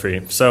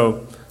steganography.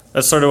 So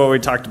that's sort of what we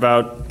talked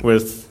about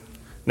with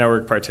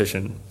network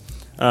partition.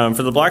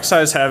 For the block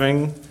size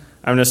halving,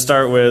 I'm going to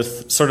start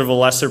with sort of a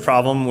lesser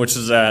problem, which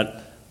is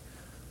that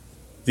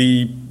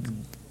the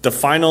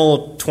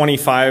final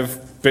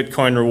 25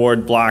 Bitcoin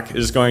reward block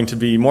is going to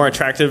be more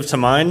attractive to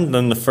mine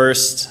than the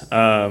first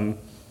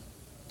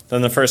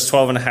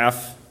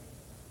 12.5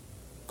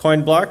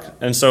 coin block.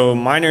 And so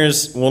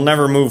miners will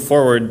never move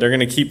forward. They're going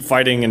to keep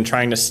fighting and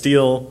trying to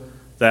steal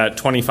that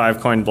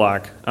 25 coin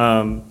block.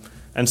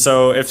 And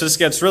so if this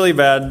gets really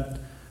bad,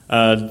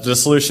 the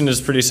solution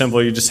is pretty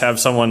simple. You just have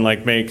someone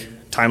like make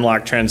time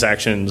lock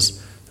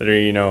transactions that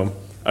are,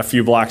 a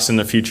few blocks in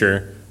the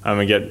future,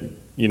 and get,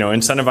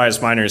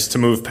 incentivize miners to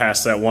move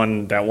past that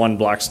one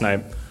block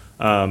snipe.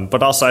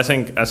 But also I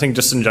think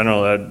just in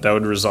general that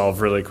would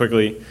resolve really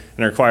quickly,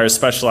 and it requires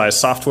specialized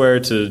software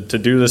to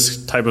do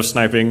this type of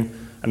sniping.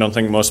 I don't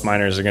think most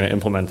miners are going to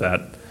implement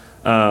that.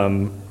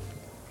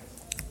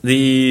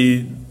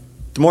 The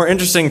more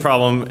interesting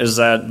problem is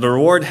that the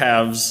reward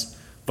halves,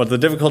 but the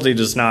difficulty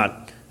does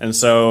not. And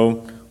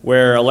so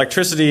where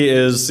electricity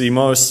is the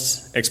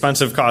most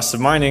expensive cost of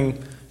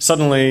mining,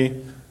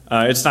 suddenly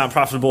it's not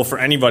profitable for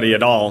anybody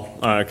at all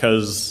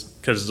because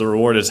the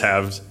reward is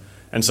halved.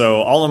 And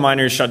so all the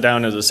miners shut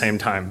down at the same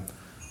time,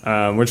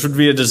 which would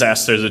be a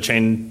disaster. The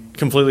chain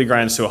completely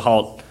grinds to a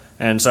halt.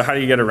 And so how do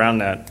you get around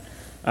that?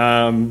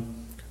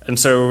 And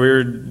so we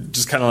were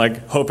just kind of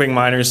like hoping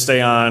miners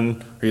stay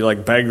on, or you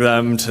like beg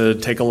them to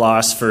take a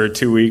loss for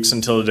 2 weeks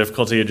until the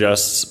difficulty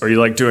adjusts, or you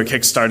like do a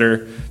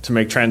Kickstarter to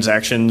make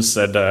transactions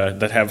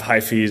that have high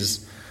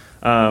fees.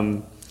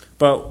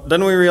 But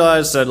then we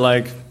realized that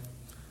like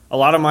a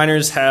lot of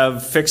miners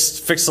have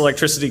fixed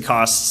electricity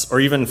costs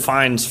or even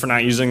fines for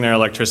not using their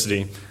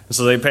electricity. And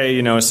so they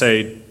pay,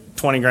 say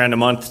 $20,000 a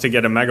month to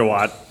get a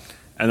megawatt,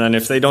 and then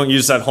if they don't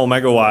use that whole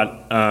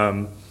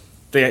megawatt,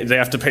 they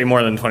have to pay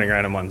more than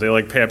 $20,000 a month. They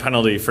like pay a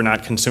penalty for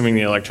not consuming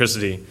the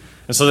electricity.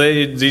 And so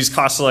these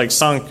costs are like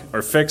sunk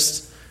or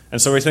fixed. And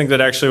so we think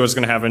that actually what's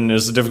going to happen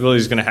is the difficulty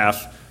is going to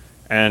half,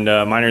 and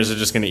miners are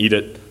just going to eat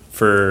it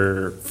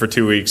for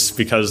 2 weeks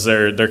because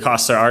their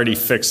costs are already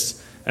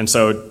fixed. And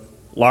so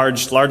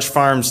large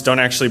farms don't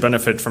actually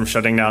benefit from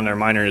shutting down their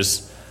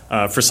miners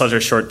for such a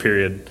short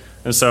period.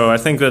 And so I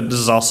think that this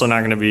is also not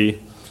going to be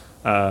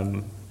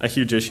a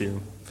huge issue.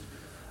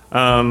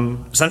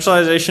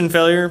 Centralization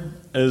failure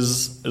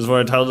is what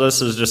I tell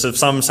this is just if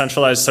some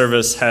centralized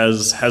service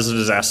has a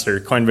disaster,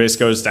 Coinbase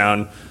goes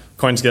down,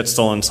 coins get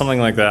stolen, something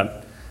like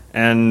that.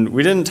 And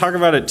we didn't talk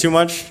about it too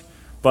much,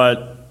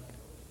 but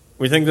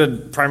we think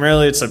that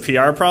primarily it's a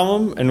PR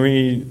problem,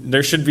 and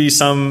there should be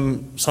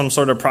some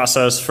sort of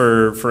process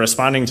for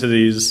responding to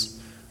these,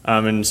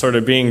 and sort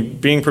of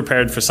being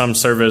prepared for some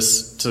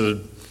service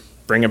to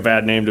bring a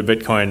bad name to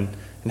Bitcoin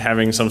and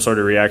having some sort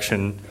of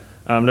reaction.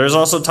 There's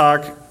also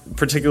talk,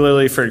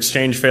 particularly for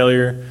exchange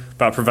failure,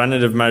 about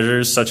preventative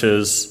measures such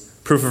as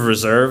proof of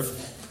reserve.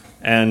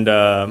 And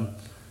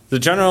the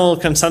general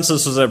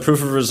consensus was that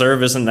proof of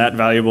reserve isn't that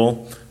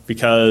valuable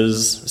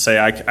because, say,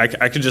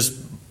 I could just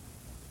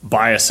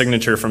buy a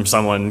signature from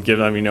someone, give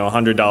them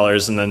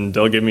 $100, and then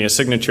they'll give me a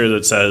signature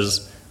that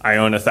says I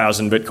own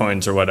 1,000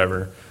 Bitcoins or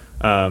whatever.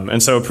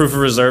 And so proof of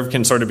reserve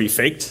can sort of be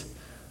faked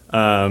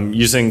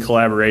using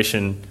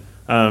collaboration.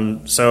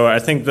 So I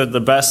think that the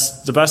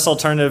best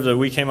alternative that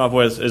we came up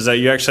with is that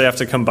you actually have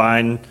to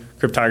combine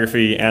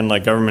cryptography and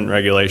like government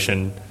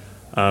regulation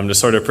to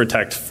sort of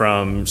protect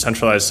from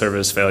centralized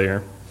service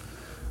failure.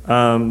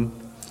 And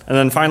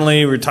then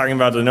finally, we're talking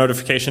about the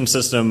notification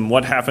system.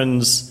 What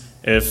happens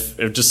if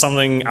just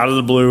something out of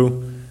the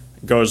blue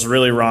goes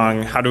really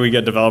wrong? How do we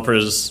get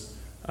developers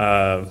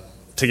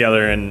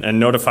together and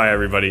notify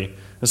everybody?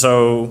 And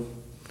so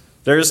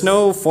there's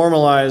no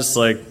formalized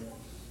like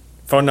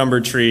phone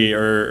number tree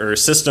or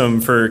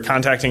system for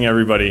contacting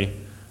everybody.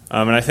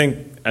 And I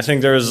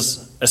think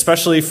there's,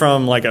 especially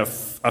from like a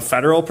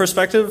federal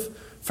perspective,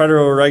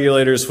 federal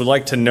regulators would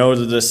like to know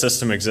that this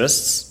system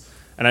exists.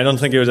 And I don't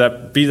think it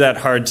would be that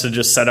hard to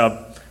just set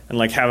up and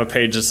like have a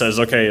page that says,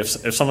 okay,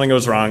 if something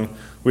goes wrong,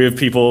 we have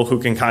people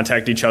who can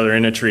contact each other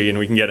in a tree and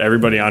we can get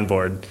everybody on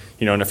board,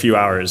 in a few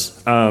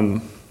hours.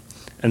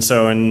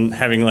 And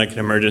having like an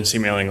emergency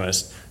mailing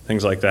list,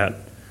 things like that.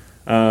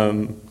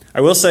 I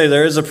will say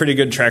there is a pretty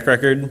good track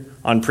record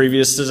on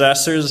previous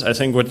disasters. I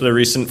think with the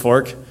recent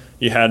fork,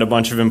 you had a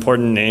bunch of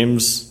important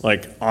names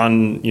like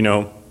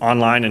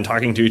online and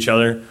talking to each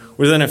other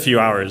within a few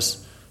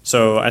hours.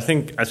 So I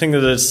think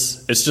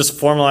that it's just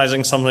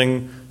formalizing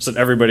something so that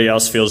everybody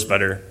else feels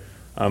better.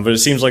 But it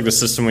seems like the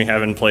system we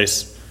have in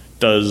place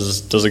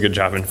does a good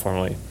job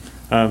informally.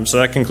 So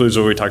that concludes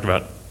what we talked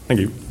about.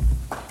 Thank you.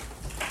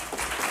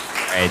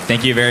 All right,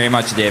 thank you very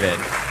much, David.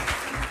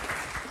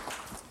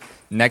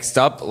 Next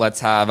up, let's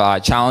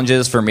have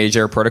challenges for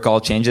major protocol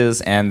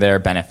changes and their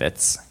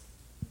benefits.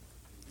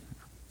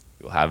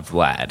 We'll have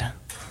Vlad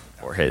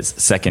for his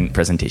second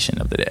presentation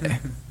of the day.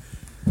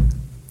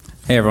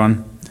 Hey,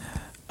 everyone.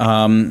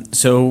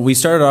 So we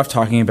started off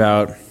talking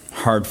about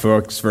hard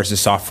forks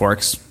versus soft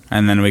forks,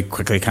 and then we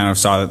quickly kind of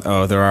saw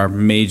that, there are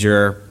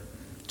major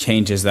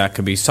changes that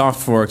could be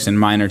soft forks and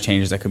minor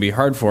changes that could be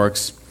hard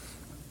forks.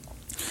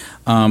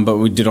 But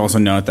we did also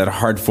note that a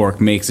hard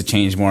fork makes a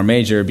change more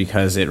major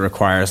because it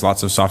requires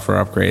lots of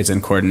software upgrades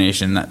and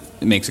coordination that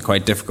makes it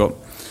quite difficult.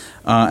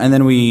 And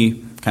then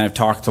we kind of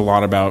talked a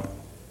lot about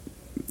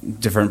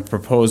different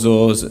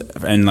proposals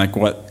and like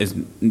what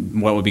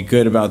would be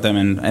good about them,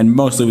 and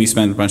mostly we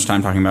spent a bunch of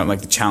time talking about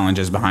like the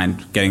challenges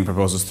behind getting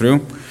proposals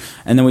through,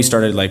 and then we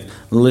started like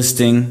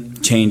listing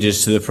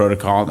changes to the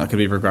protocol that could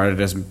be regarded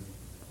as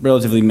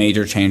relatively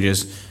major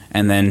changes,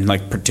 and then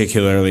like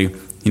particularly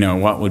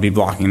what would be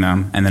blocking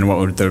them, and then what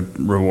would the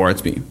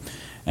rewards be.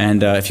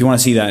 And if you want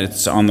to see that,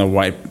 it's on the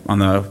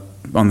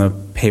on the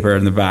paper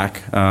in the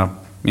back.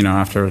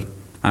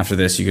 After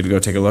this, you could go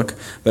take a look.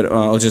 But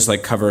I'll just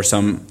like cover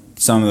some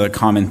of the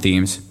common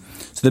themes.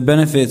 So the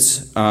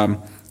benefits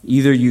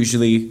either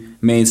usually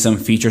made some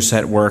feature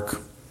set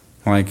work,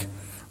 like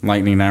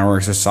Lightning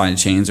Networks or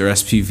sidechains or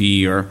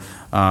SPV or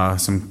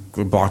some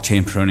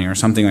blockchain pruning or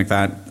something like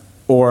that,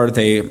 or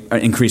they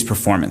increase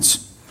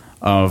performance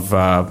of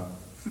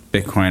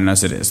Bitcoin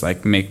as it is,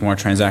 like make more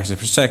transactions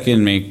per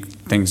second, make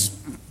things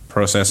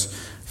process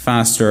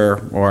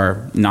faster,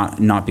 or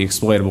not be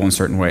exploitable in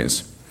certain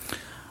ways.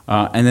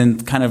 And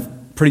then kind of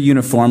pretty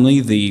uniformly,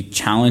 the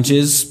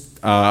challenges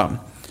had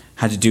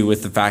to do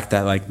with the fact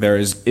that like there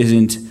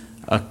isn't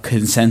a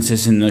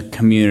consensus in the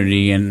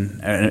community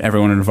and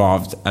everyone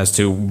involved as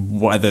to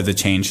whether the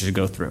change should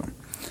go through.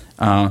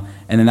 And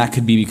then that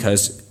could be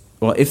because,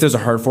 well, if there's a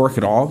hard fork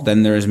at all,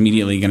 then there's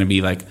immediately going to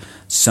be like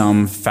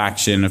some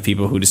faction of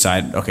people who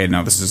decide, okay,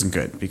 no, this isn't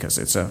good because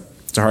it's a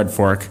hard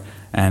fork,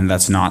 and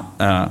that's not.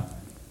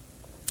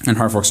 And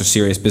hard forks are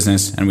serious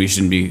business, and we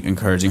shouldn't be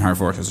encouraging hard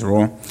forks as a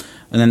rule.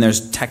 And then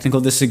there's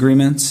technical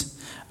disagreements,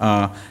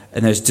 and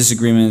there's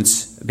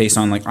disagreements based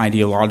on like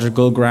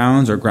ideological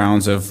grounds or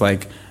grounds of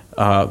like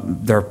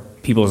their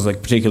people's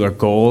like particular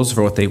goals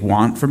for what they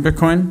want from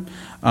Bitcoin.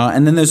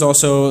 And then there's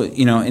also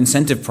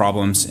incentive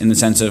problems in the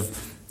sense of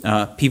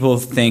people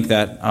think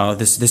that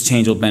this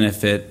change will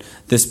benefit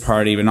this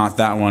party but not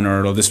that one, or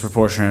it'll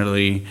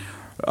disproportionately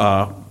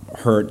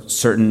hurt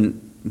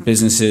certain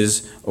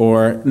businesses,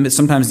 or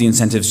sometimes the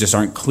incentives just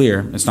aren't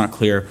clear. It's not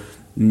clear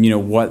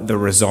what the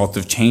result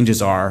of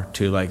changes are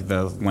to like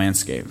the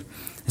landscape.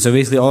 So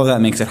basically all of that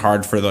makes it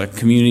hard for the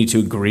community to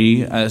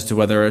agree as to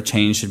whether a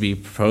change should be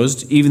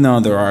proposed, even though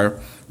there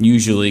are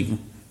usually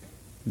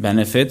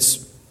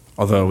benefits,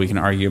 although we can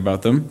argue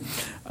about them.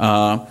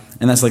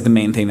 And that's like the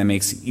main thing that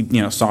makes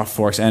soft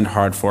forks and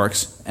hard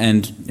forks,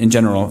 and in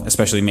general,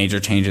 especially major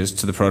changes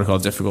to the protocol,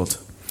 difficult.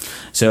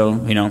 So,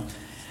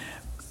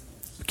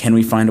 can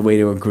we find a way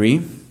to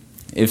agree?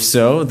 If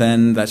so,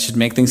 then that should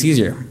make things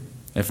easier.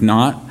 If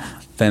not,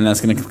 then that's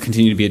going to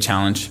continue to be a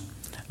challenge.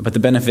 But the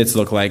benefits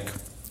look like,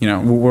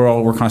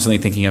 we're constantly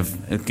thinking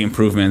of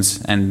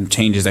improvements and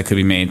changes that could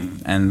be made,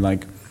 and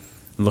like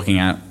looking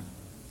at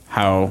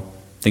how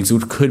things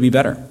could be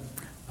better.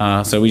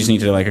 So we just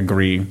need to like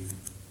agree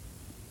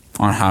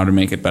on how to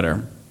make it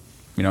better.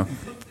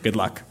 Good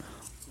luck.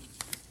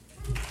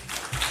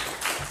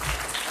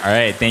 All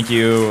right, thank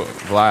you,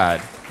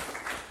 Vlad.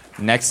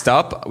 Next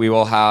up, we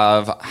will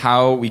have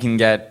how we can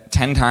get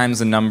 10 times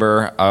the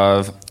number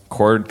of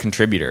core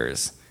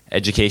contributors,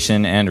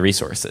 education, and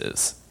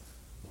resources.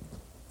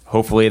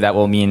 Hopefully that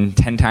will mean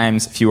 10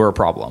 times fewer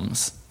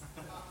problems.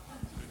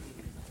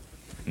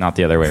 Not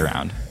the other way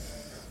around.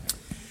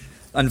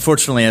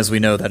 Unfortunately, as we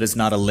know, that is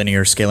not a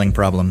linear scaling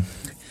problem.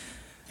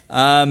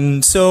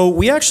 So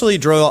we actually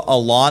draw a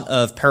lot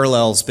of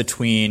parallels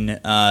between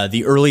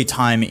the early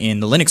time in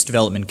the Linux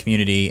development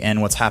community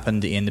and what's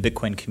happened in the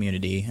Bitcoin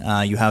community.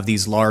 You have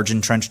these large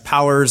entrenched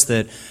powers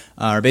that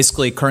are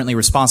basically currently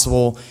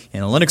responsible.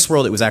 In the Linux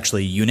world, it was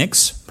actually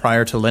Unix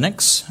prior to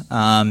Linux.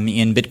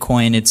 In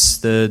Bitcoin, it's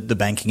the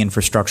banking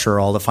infrastructure,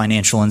 all the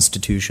financial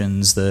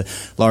institutions, the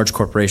large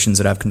corporations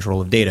that have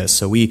control of data.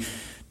 So we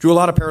drew a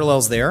lot of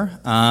parallels there.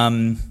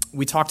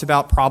 We talked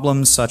about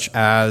problems such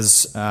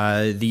as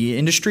the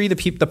industry,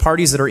 the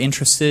parties that are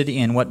interested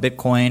in what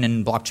Bitcoin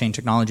and blockchain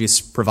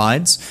technologies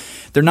provides.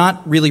 They're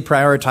not really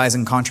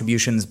prioritizing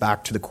contributions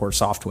back to the core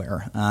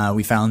software.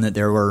 We found that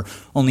there were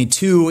only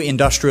 2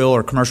 industrial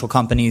or commercial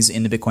companies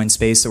in the Bitcoin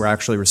space that were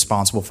actually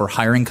responsible for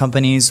hiring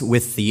companies,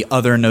 with the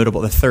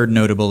third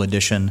notable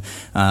addition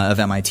of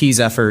MIT's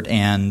effort,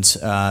 and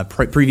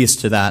previous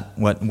to that,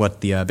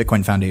 what the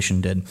Bitcoin Foundation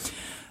did.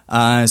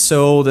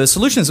 So the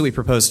solutions that we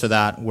proposed to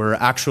that were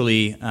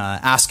actually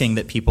asking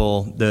that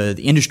people, the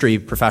industry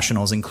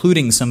professionals,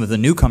 including some of the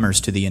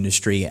newcomers to the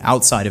industry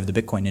outside of the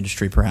Bitcoin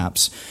industry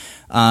perhaps,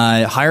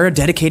 hire a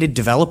dedicated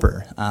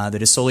developer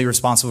that is solely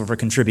responsible for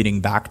contributing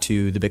back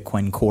to the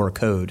Bitcoin core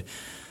code.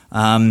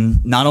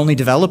 Not only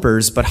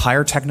developers, but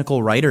hire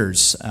technical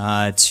writers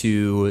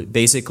to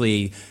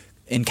basically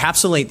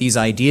encapsulate these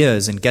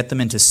ideas and get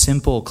them into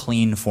simple,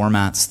 clean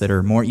formats that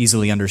are more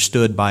easily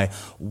understood by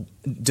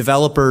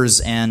developers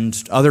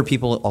and other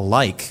people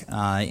alike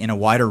in a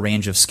wider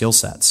range of skill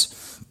sets.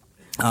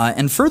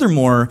 And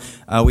furthermore,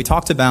 we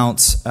talked about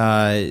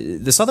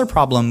this other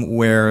problem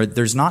where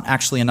there's not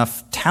actually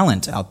enough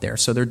talent out there.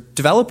 So their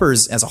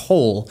developers as a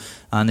whole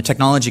in the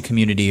technology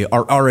community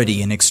are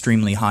already in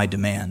extremely high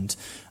demand.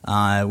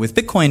 With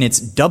Bitcoin, it's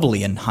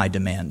doubly in high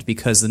demand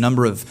because the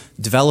number of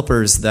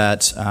developers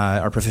that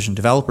are proficient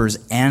developers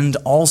and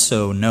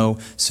also know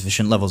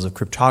sufficient levels of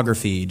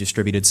cryptography,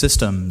 distributed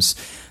systems,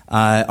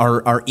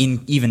 are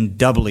even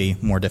doubly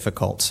more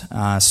difficult.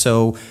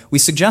 So we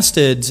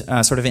suggested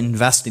sort of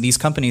these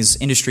companies,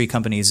 industry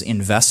companies,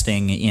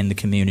 investing in the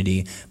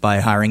community by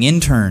hiring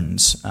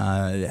interns,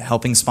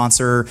 helping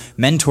sponsor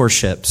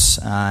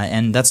mentorships,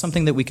 and that's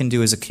something that we can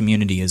do as a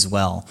community as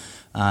well.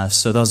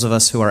 So those of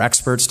us who are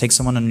experts, take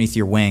someone underneath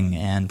your wing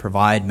and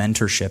provide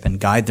mentorship and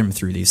guide them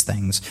through these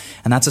things.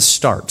 And that's a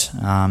start.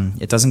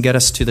 It doesn't get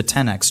us to the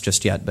 10x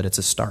just yet, but it's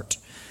a start.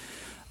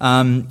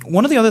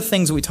 One of the other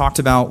things we talked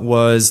about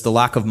was the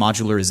lack of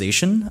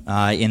modularization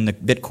in the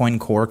Bitcoin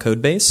Core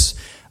code base.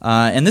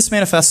 And this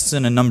manifests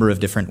in a number of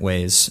different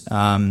ways.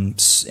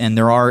 And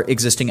there are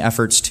existing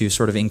efforts to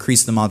sort of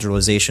increase the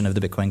modularization of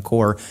the Bitcoin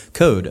Core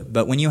code.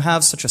 But when you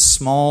have such a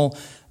small,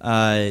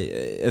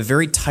 a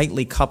very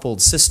tightly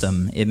coupled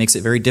system, it makes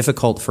it very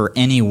difficult for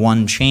any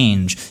one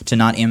change to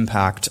not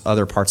impact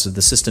other parts of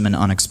the system in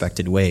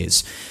unexpected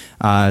ways.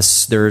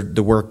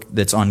 The work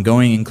that's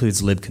ongoing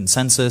includes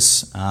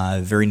libconsensus,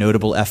 very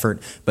notable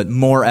effort, but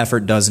more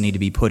effort does need to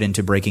be put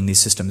into breaking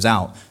these systems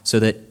out so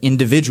that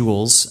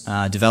individuals,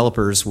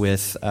 developers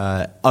with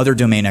other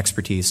domain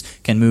expertise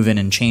can move in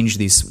and change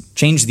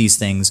these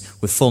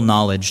things with full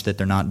knowledge that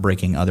they're not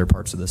breaking other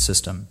parts of the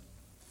system.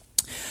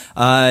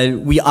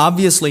 We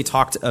obviously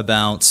talked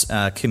about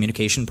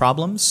communication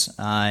problems,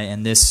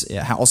 and this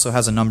also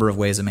has a number of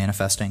ways of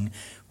manifesting,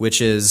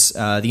 which is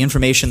the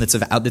information that's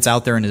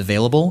out there and is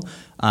available.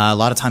 A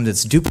lot of times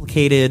it's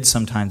duplicated,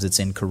 sometimes it's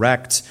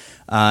incorrect.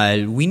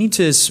 We need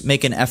to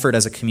make an effort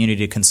as a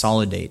community to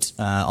consolidate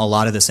a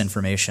lot of this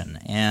information.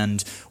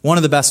 And one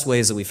of the best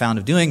ways that we found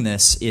of doing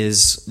this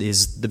is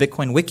the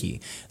Bitcoin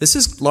Wiki. This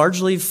has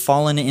largely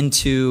fallen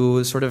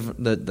into sort of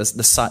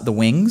the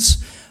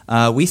wings.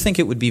 We think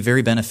it would be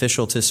very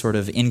beneficial to sort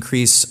of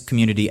increase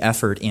community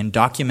effort in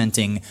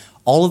documenting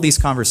all of these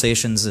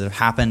conversations that have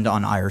happened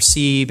on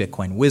IRC,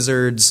 Bitcoin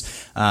Wizards,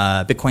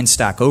 Bitcoin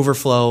Stack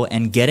Overflow,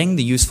 and getting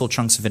the useful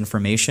chunks of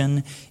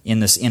information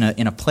in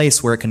a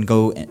place where it can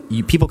go,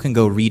 people can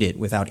go read it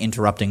without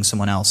interrupting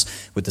someone else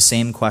with the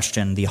same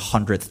question the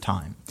 100th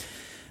time.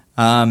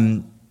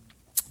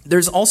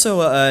 There's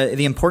also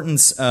the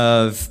importance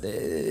of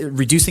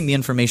reducing the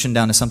information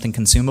down to something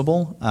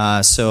consumable.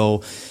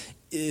 So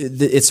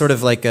it's sort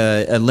of like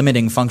a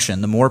limiting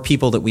function. The more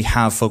people that we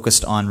have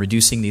focused on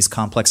reducing these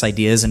complex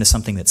ideas into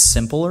something that's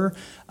simpler,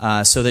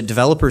 so that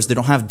developers that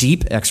don't have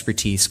deep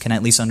expertise can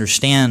at least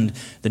understand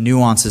the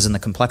nuances and the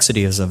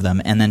complexities of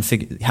them, and then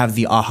have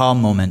the aha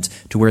moment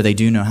to where they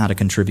do know how to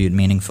contribute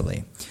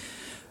meaningfully.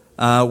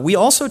 We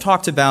also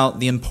talked about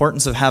the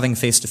importance of having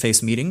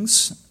face-to-face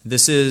meetings.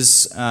 This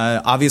is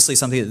obviously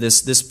something that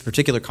this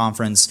particular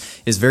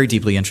conference is very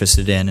deeply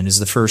interested in, and is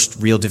the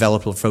first real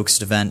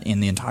developer-focused event in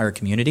the entire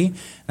community.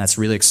 That's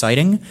really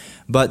exciting.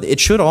 But it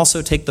should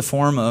also take the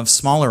form of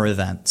smaller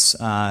events.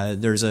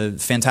 There's a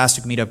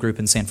fantastic meetup group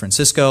in San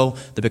Francisco,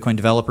 the Bitcoin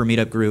Developer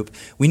Meetup Group.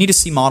 We need to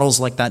see models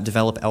like that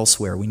develop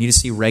elsewhere. We need to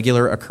see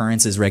regular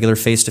occurrences, regular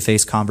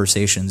face-to-face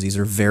conversations. These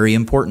are very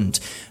important.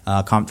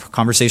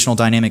 Conversational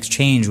dynamics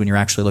change when you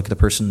actually look at the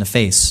person in the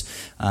face.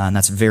 And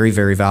that's very,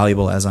 very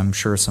valuable, as I'm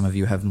sure some of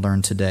you have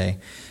learned today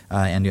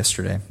and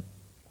yesterday.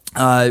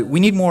 We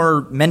need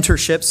more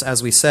mentorships,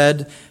 as we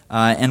said,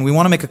 and we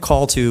want to make a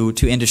call to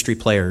industry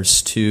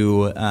players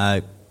to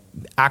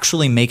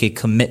actually make a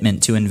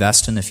commitment to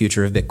invest in the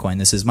future of Bitcoin.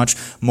 This is much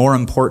more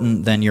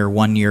important than your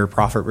 1-year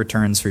profit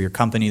returns for your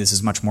company. This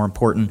is much more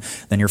important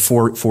than your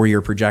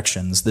four-year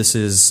projections. This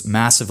is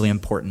massively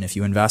important. If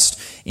you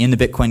invest in the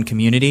Bitcoin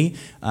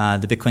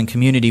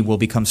community will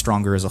become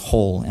stronger as a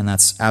whole, and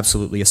that's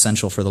absolutely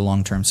essential for the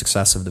long-term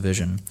success of the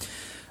vision.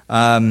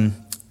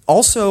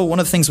 Also, one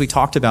of the things we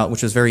talked about,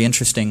 which was very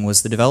interesting,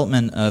 was the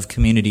development of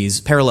communities,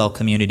 parallel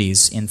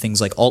communities in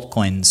things like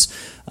altcoins,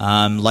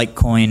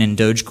 Litecoin and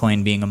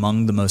Dogecoin being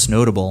among the most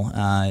notable.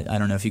 I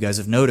don't know if you guys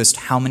have noticed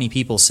how many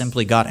people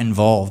simply got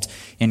involved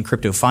in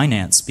crypto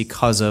finance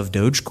because of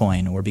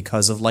Dogecoin or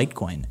because of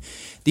Litecoin.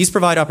 These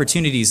provide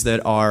opportunities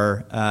that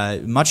are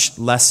much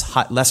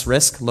less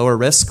risk,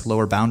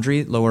 lower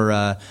boundary,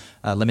 lower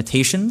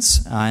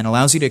limitations, and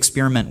allows you to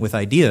experiment with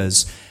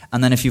ideas.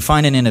 And then if you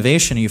find an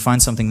innovation, and you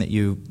find something that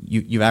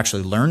you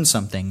actually learned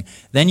something,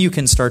 then you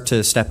can start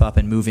to step up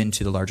and move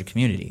into the larger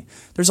community.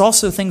 There's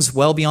also things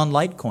well beyond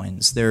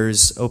Litecoins.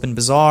 There's Open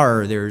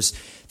Bazaar. There's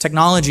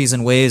technologies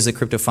and ways that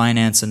crypto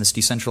finance and this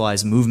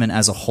decentralized movement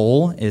as a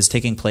whole is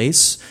taking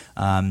place,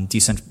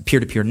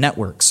 peer-to-peer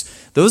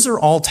networks. Those are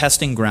all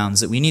testing grounds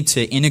that we need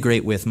to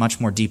integrate with much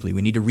more deeply.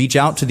 We need to reach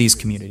out to these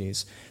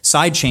communities.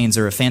 Sidechains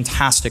are a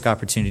fantastic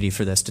opportunity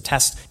for this, to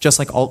test just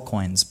like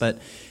altcoins. But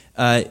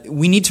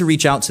we need to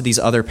reach out to these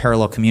other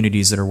parallel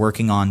communities that are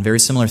working on very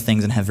similar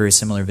things and have very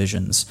similar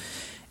visions.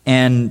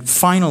 And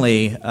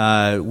finally,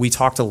 we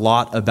talked a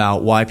lot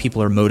about why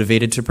people are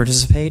motivated to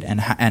participate and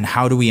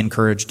how do we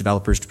encourage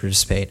developers to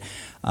participate.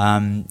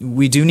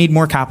 We do need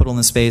more capital in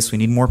the space. We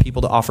need more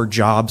people to offer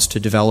jobs to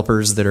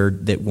developers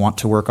that want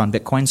to work on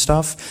Bitcoin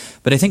stuff.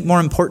 But I think more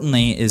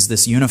importantly is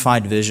this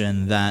unified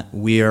vision that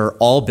we are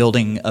all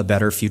building a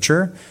better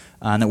future.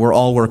 and that we're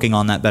all working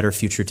on that better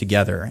future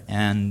together.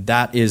 And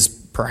that is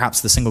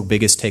perhaps the single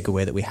biggest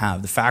takeaway that we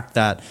have. The fact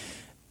that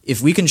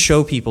if we can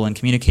show people and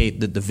communicate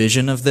that the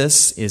vision of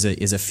this is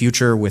a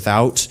future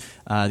without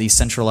these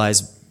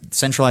centralized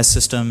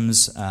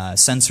systems,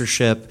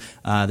 censorship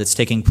that's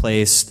taking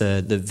place,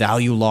 the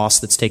value loss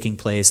that's taking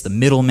place, the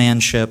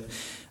middlemanship,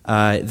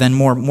 then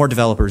more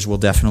developers will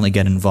definitely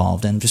get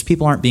involved. And just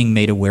people aren't being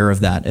made aware of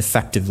that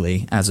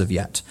effectively as of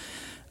yet.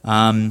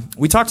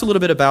 We talked a little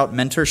bit about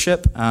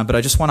mentorship, but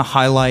I just want to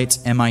highlight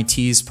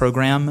MIT's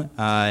program.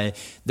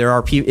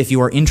 If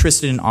you are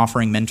interested in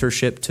offering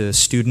mentorship to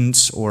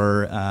students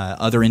or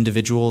other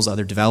individuals,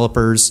 other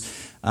developers,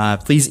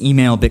 please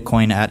email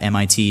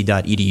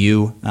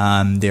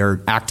bitcoin@mit.edu. They're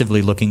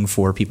actively looking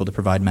for people to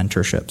provide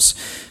mentorships.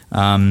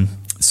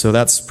 So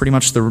that's pretty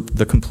much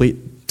the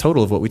complete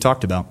total of what we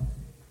talked about.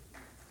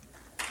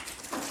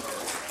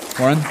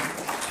 Warren?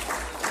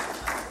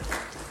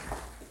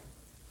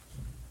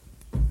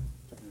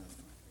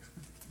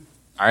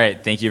 All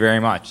right, thank you very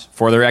much.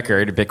 For the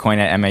record,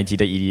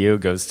 bitcoin@mit.edu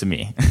goes to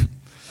me.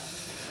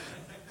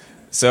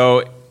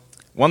 So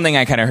one thing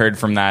I kind of heard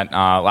from that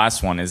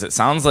last one is it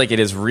sounds like it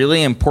is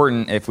really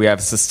important if we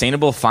have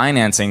sustainable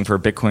financing for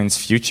Bitcoin's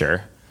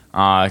future,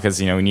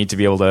 because we need to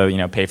be able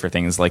to pay for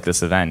things like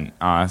this event.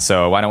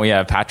 So why don't we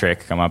have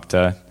Patrick come up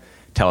to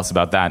tell us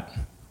about that?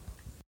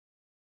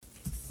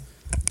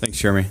 Thanks,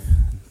 Jeremy.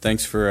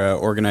 Thanks for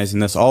organizing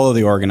this. All of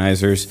the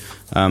organizers,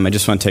 I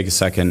just want to take a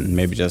second and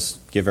maybe just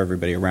give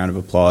everybody a round of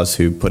applause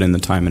who put in the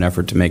time and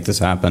effort to make this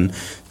happen.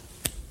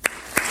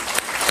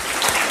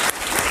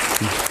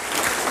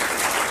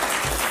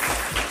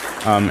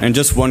 And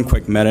just one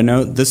quick meta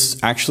note. This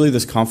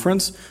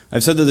conference,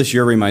 I've said that this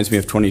year reminds me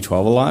of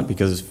 2012 a lot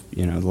because,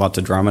 lots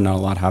of drama, not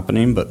a lot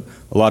happening, but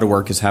a lot of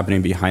work is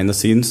happening behind the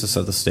scenes to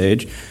set the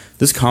stage.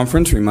 This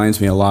conference reminds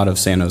me a lot of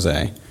San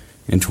Jose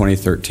in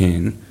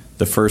 2013.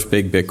 The first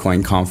big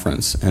Bitcoin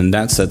conference, and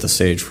that set the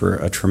stage for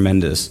a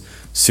tremendous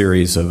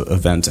series of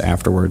events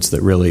afterwards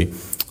that really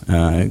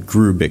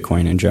grew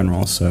Bitcoin in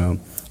general. So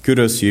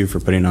kudos to you for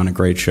putting on a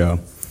great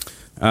show.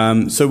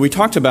 So we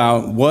talked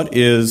about how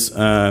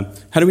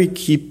do we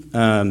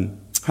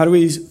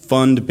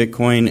fund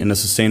Bitcoin in a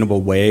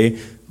sustainable way,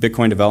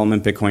 Bitcoin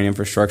development, Bitcoin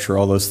infrastructure,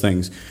 all those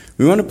things.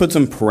 We want to put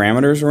some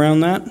parameters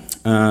around that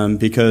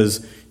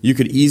because you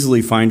could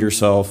easily find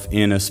yourself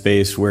in a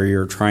space where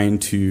you're trying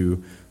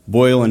to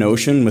boil an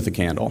ocean with a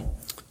candle.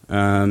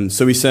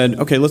 So we said,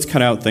 okay, let's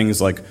cut out things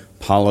like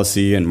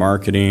policy and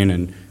marketing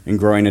and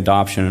growing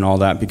adoption and all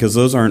that because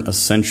those aren't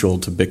essential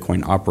to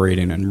Bitcoin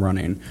operating and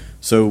running.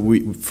 So we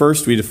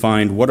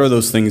defined what are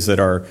those things that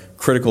are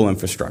critical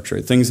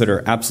infrastructure, things that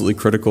are absolutely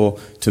critical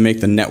to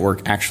make the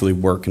network actually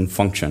work and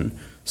function.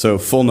 So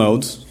full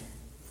nodes,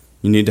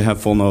 you need to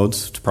have full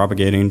nodes to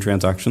propagating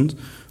transactions.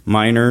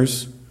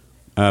 Miners,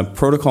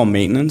 protocol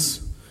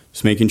maintenance,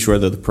 just making sure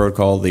that the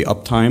protocol, the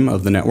uptime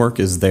of the network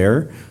is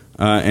there,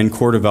 and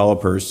core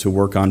developers to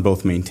work on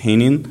both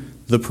maintaining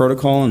the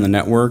protocol and the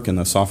network and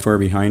the software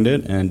behind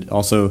it, and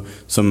also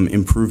some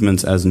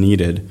improvements as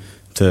needed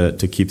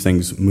to keep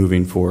things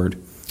moving forward.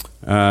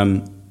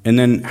 And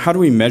then how do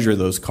we measure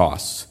those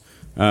costs?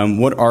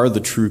 What are the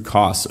true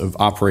costs of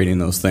operating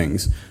those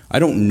things? I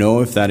don't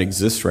know if that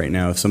exists right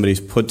now, if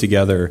somebody's put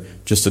together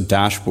just a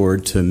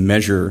dashboard to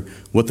measure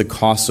what the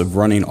costs of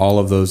running all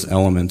of those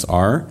elements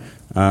are.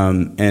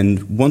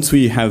 And once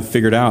we have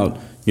figured out,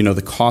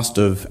 the cost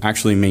of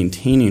actually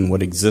maintaining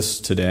what exists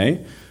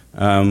today,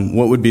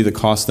 what would be the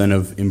cost then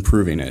of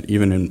improving it,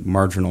 even in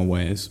marginal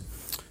ways?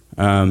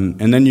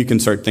 And then you can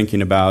start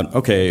thinking about,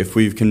 okay, if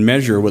we can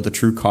measure what the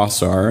true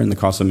costs are and the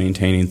cost of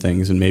maintaining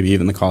things and maybe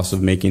even the cost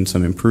of making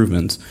some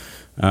improvements,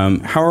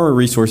 how are our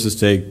resources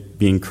today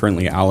being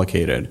currently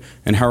allocated?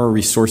 And how are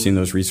we sourcing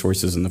those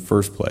resources in the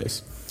first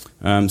place?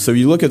 So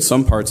you look at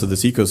some parts of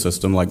this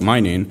ecosystem, like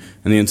mining,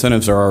 and the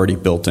incentives are already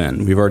built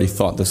in. We've already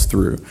thought this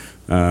through,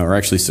 or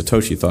actually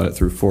Satoshi thought it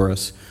through for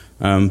us.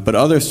 But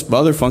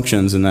other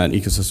functions in that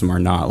ecosystem are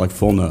not, like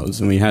full nodes.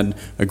 And we had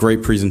a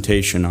great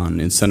presentation on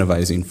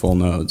incentivizing full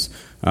nodes.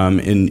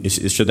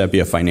 Should that be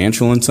a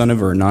financial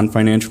incentive or a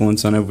non-financial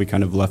incentive? We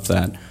kind of left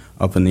that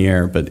up in the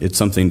air, but it's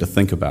something to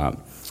think about.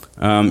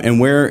 And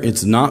where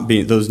it's not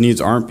those needs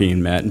aren't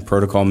being met in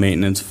protocol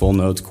maintenance, full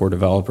nodes, core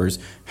developers,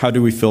 how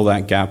do we fill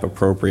that gap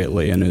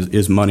appropriately? And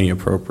is money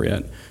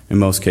appropriate? In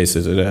most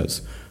cases, it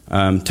is.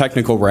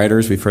 Technical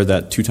writers, we've heard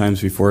that 2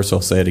 times before, so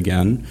I'll say it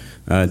again.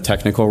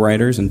 Technical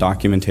writers and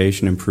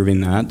documentation, improving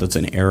that's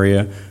an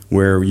area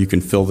where you can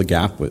fill the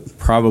gap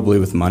probably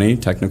with money.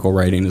 Technical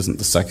writing isn't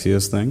the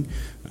sexiest thing.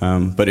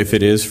 But if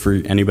it is for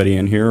anybody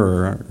in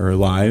here or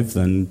live,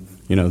 then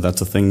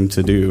that's a thing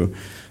to do.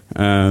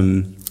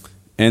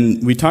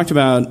 And we talked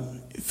about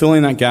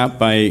filling that gap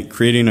by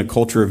creating a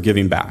culture of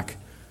giving back,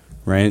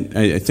 right?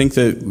 I think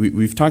that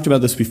we've talked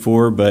about this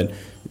before, but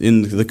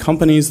in the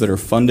companies that are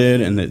funded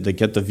and that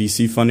get the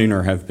VC funding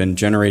or have been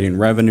generating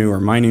revenue or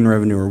mining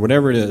revenue or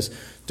whatever it is,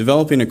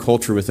 developing a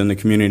culture within the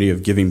community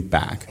of giving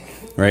back,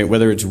 right?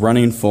 Whether it's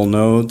running full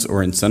nodes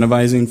or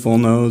incentivizing full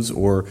nodes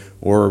or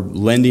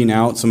lending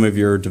out some of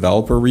your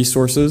developer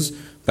resources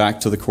back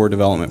to the core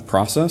development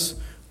process.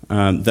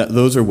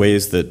 Those are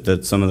ways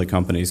that some of the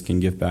companies can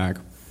give back.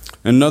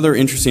 Another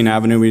interesting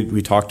avenue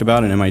we talked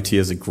about, and MIT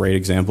is a great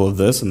example of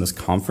this, and this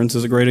conference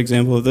is a great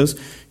example of this,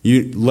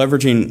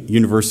 leveraging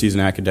universities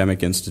and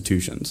academic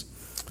institutions.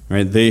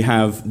 Right? They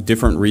have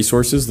different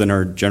resources than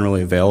are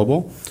generally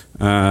available,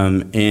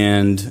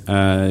 and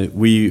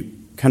we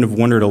kind of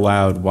wondered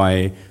aloud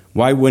why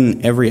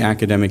wouldn't every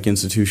academic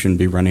institution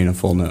be running a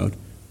full node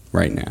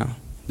right now?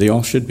 They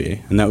all should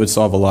be, and that would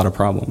solve a lot of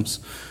problems.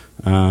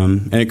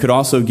 And it could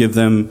also give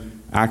them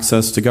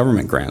access to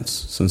government grants,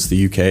 since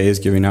the UK is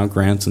giving out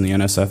grants and the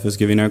NSF is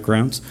giving out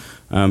grants.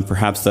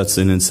 Perhaps that's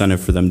an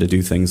incentive for them to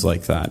do things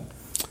like that.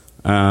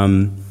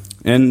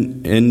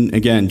 And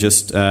again,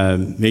 just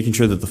making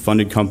sure that the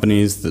funded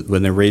companies, that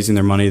when they're raising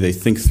their money, they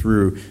think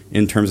through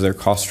in terms of their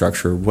cost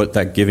structure what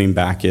that giving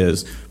back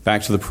is,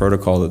 back to the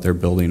protocol that they're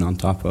building on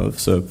top of.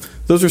 So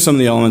those are some of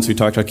the elements we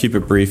talked. I'll keep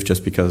it brief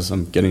just because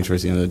I'm getting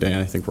towards the end of the day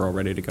and I think we're all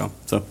ready to go.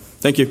 So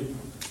thank you.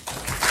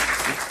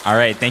 All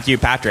right, thank you,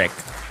 Patrick.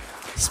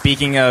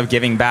 Speaking of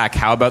giving back,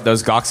 how about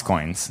those Gox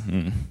coins?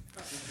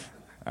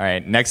 All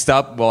right, next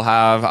up we'll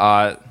have,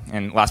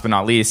 and last but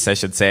not least, I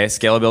should say,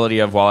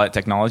 scalability of wallet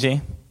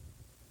technology.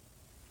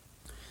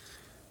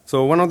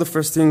 So one of the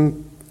first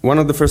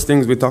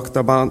things we talked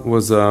about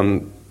was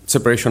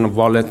separation of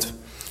wallet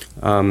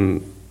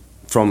from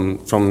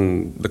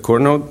the core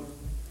node,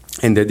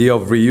 and the idea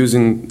of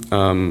reusing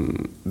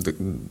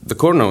the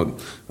core node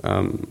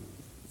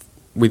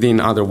within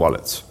other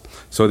wallets.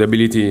 So the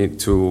ability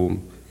to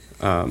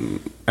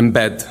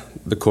embed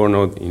the core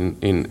node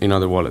in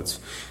other wallets.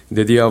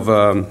 The idea of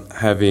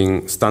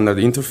having standard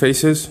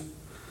interfaces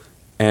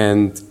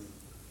and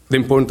the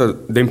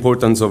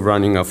importance of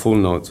running a full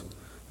node.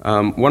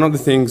 One of the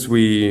things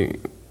we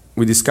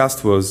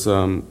discussed was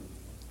the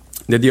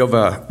idea of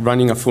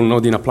running a full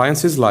node in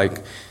appliances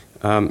like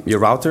your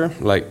router,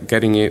 like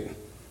getting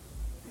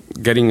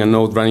a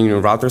node running in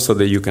your router so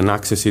that you can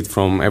access it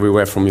from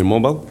everywhere from your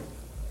mobile.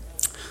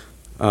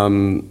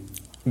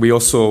 We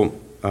also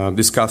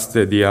discussed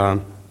the idea.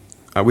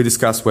 We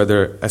discussed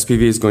whether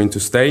SPV is going to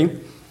stay.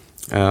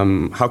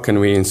 How can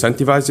we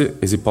incentivize it?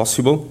 Is it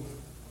possible?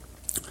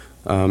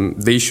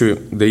 The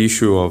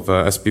issue of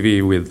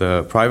SPV with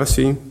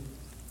privacy,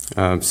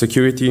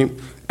 security,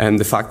 and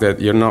the fact that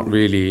you're not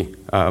really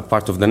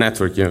part of the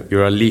network.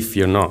 You're a leaf.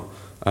 You're not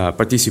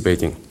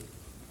participating.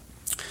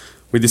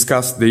 We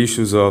discussed the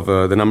issues of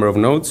the number of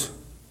nodes.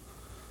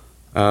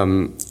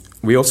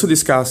 We also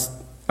discussed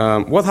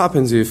what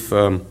happens if,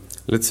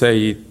 let's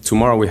say,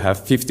 tomorrow we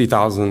have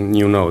 50,000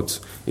 new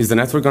nodes. Is the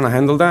network going to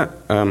handle that?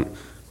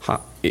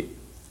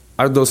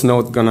 Are those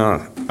nodes going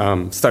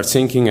to start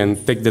syncing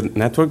and take the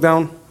network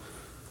down?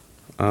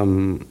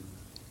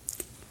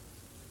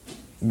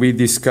 We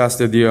discussed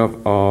the idea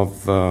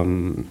of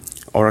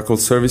Oracle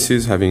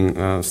services having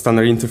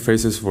standard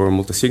interfaces for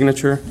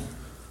multi-signature.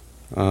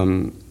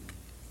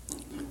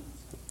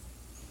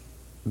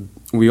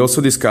 We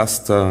also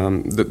discussed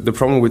the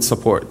problem with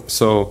support.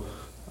 So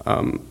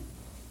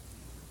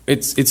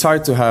it's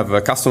hard to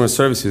have customer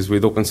services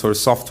with open source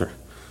software.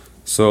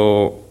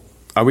 So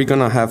are we going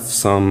to have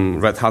some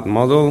Red Hat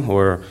model,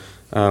 or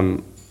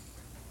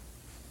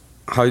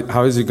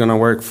how is it going to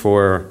work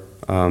for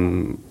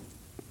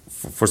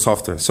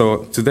software?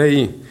 So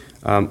today,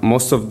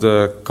 most of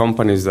the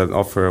companies that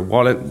offer a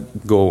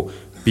wallet go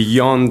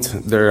beyond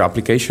their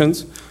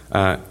applications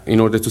in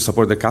order to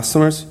support the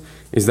customers.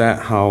 Is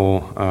that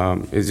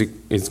how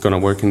it's going to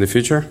work in the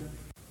future?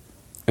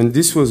 And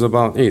this was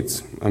about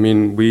it. I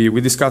mean,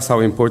 we discussed how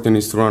important it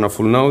is to run a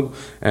full node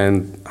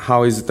and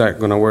how is that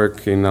going to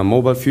work in a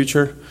mobile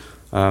future,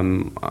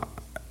 and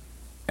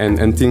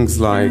things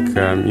like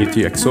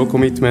UTXO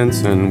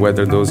commitments and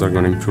whether those are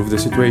going to improve the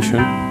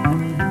situation.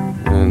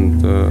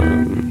 And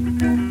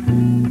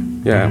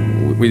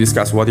we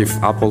discussed what if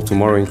Apple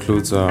tomorrow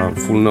includes a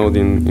full node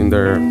in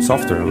their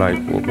software. Like,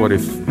 what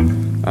if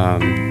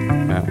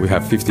we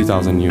have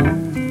 50,000 new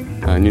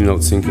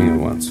nodes syncing at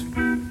once?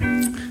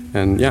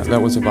 And yeah, that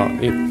was about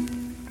it.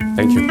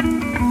 Thank you.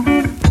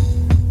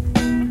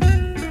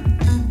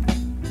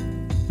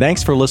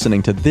 Thanks for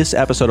listening to this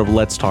episode of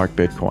Let's Talk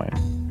Bitcoin.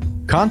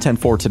 Content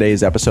for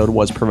today's episode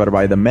was provided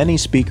by the many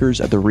speakers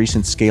at the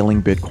recent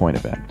Scaling Bitcoin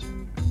event.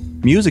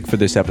 Music for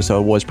this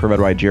episode was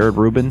provided by Jared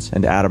Rubens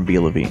and Adam B.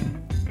 Levine.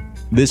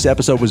 This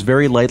episode was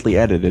very lightly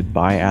edited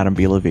by Adam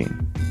B.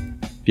 Levine.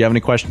 If you have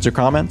any questions or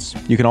comments,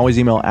 you can always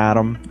email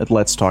Adam at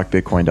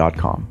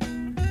letstalkbitcoin.com.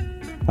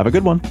 Have a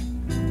good one.